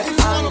them get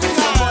angry.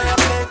 Some boy I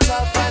play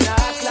tough and I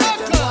act like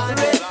them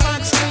wanted.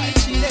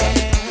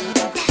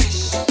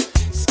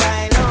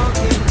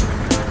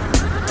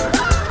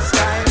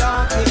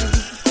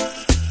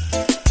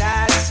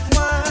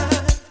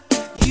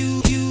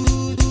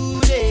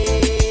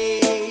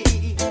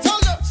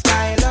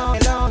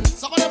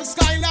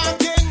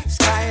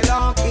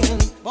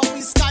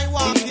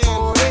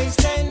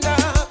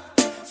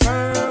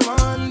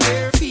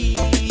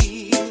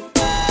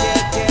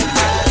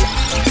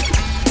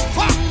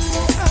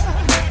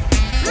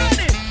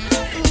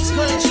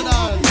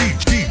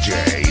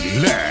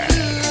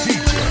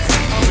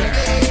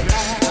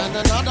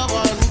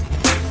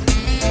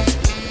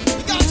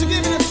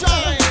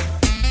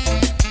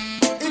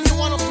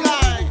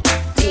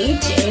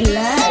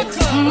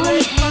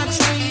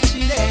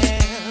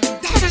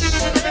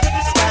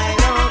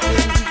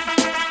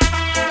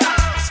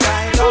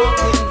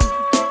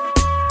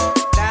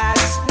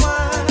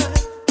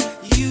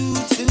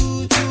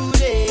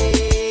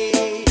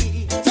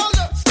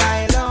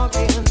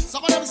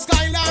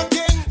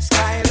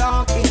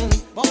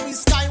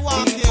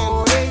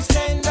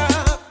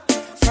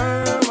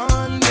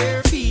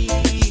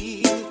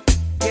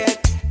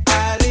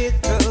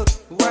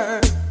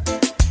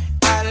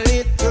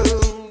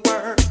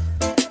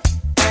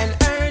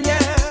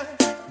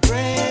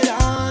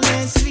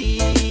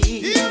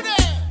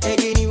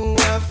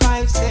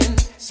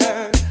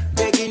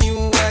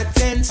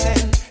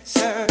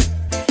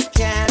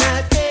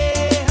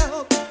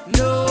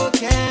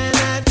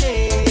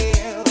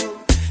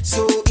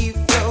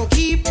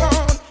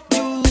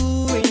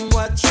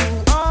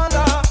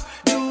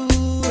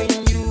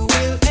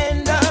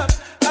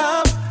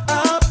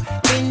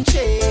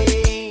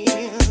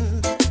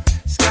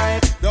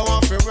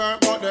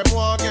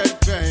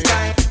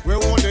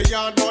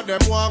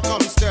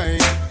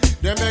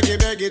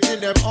 beg it till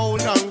them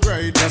old and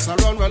great. Just a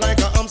run like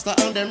a hamster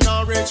and them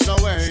not reach no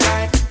way.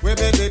 We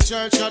build the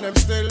church and them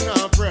still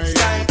not pray.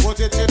 Put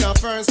it in a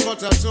first,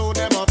 but a two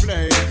them a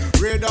play.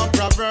 Read up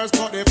Proverbs,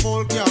 but the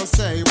fool can't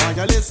say. Why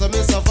you listen,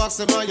 Mr.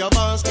 Foxy, man, your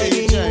boss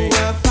DJ. Begging you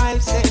a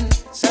 5 cent,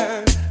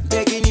 sir.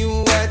 Begging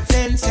you a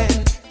 10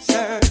 cent,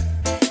 sir.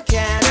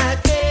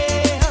 Cannot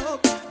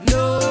help,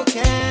 no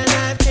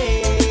cannot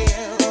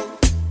help.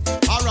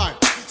 Alright,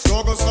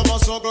 struggle,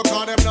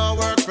 cause them not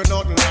work for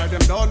nothing. Like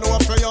them don't know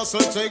for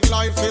yourself, take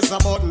life is a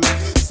button.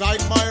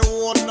 Sight my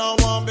own, now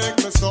one make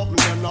me something.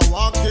 Them now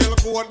want kill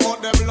code,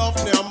 but them love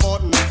their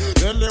mutton.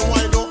 Then they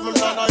wind up, man,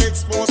 and I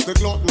expose the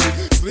glutton.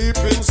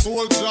 Sleeping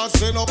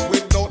soldiers, end up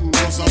with nothing.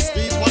 Just a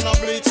steep on a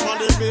bleach, man,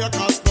 the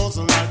bakers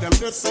doesn't. Like them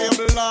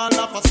disabled all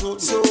of a sudden.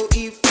 So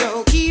if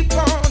you keep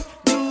on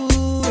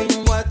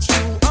doing what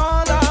you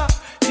are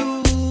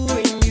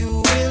doing,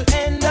 you will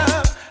end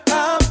up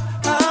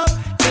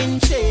in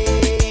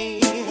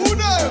shame. Who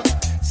there?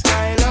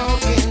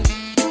 Skylarking,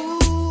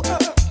 ooh,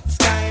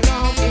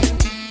 skylarking.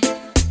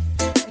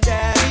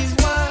 That is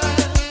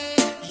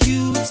what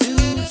you do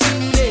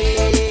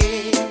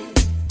today.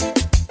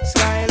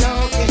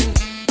 Skylarking,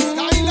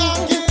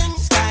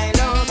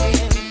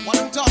 skylarking. What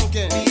I'm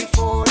talking?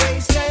 Before they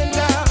stand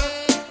up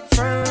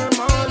firm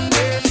on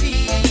their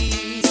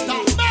feet.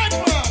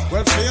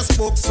 Well,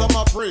 Facebook, some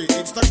are free.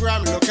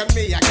 Instagram, look at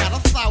me. I got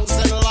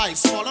 1,000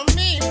 likes. Follow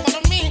me.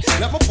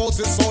 Let me post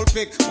this whole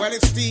pic. Well,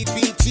 it's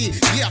TBT.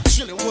 Yeah, I'm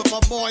chilling with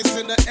my boys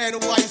in the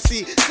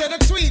NYC. Send a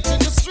tweet in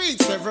the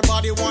streets.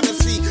 Everybody wanna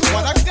see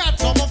what I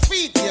got on my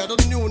feet. Yeah, the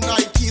new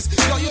Nikes.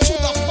 Yo, you shoot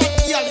a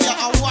fuck, yeah,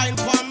 a wine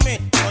for me.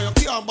 Or you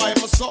can't buy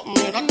me something,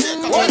 man. I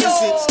take a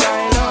visit.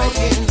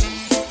 Skylarking.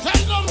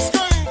 Tell them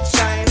straight.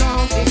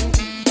 Skylarking.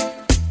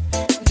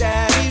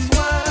 That is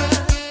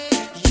what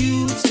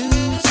you do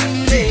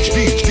today.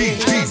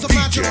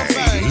 DJ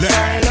Lex.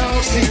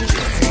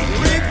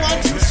 Reap what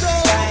you sow.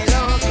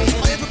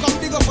 If you come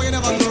dig up where you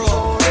never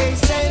grow. They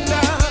stand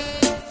up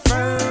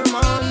firm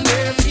on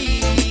their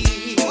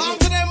feet. On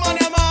to them,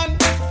 man.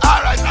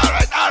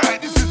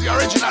 Alright. This is the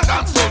original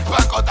dancehall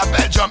back out of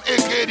Belgium,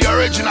 aka the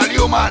original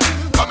human.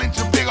 Coming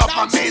to big up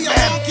my main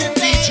man,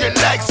 DJ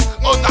Lex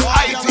out of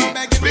Haiti.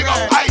 Big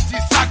up Haiti,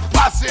 sack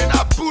passing,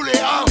 a bully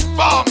and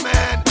farm,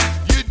 man.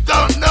 You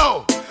don't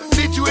know.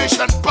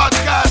 Situation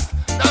podcast,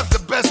 that's the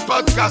best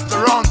podcast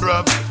around.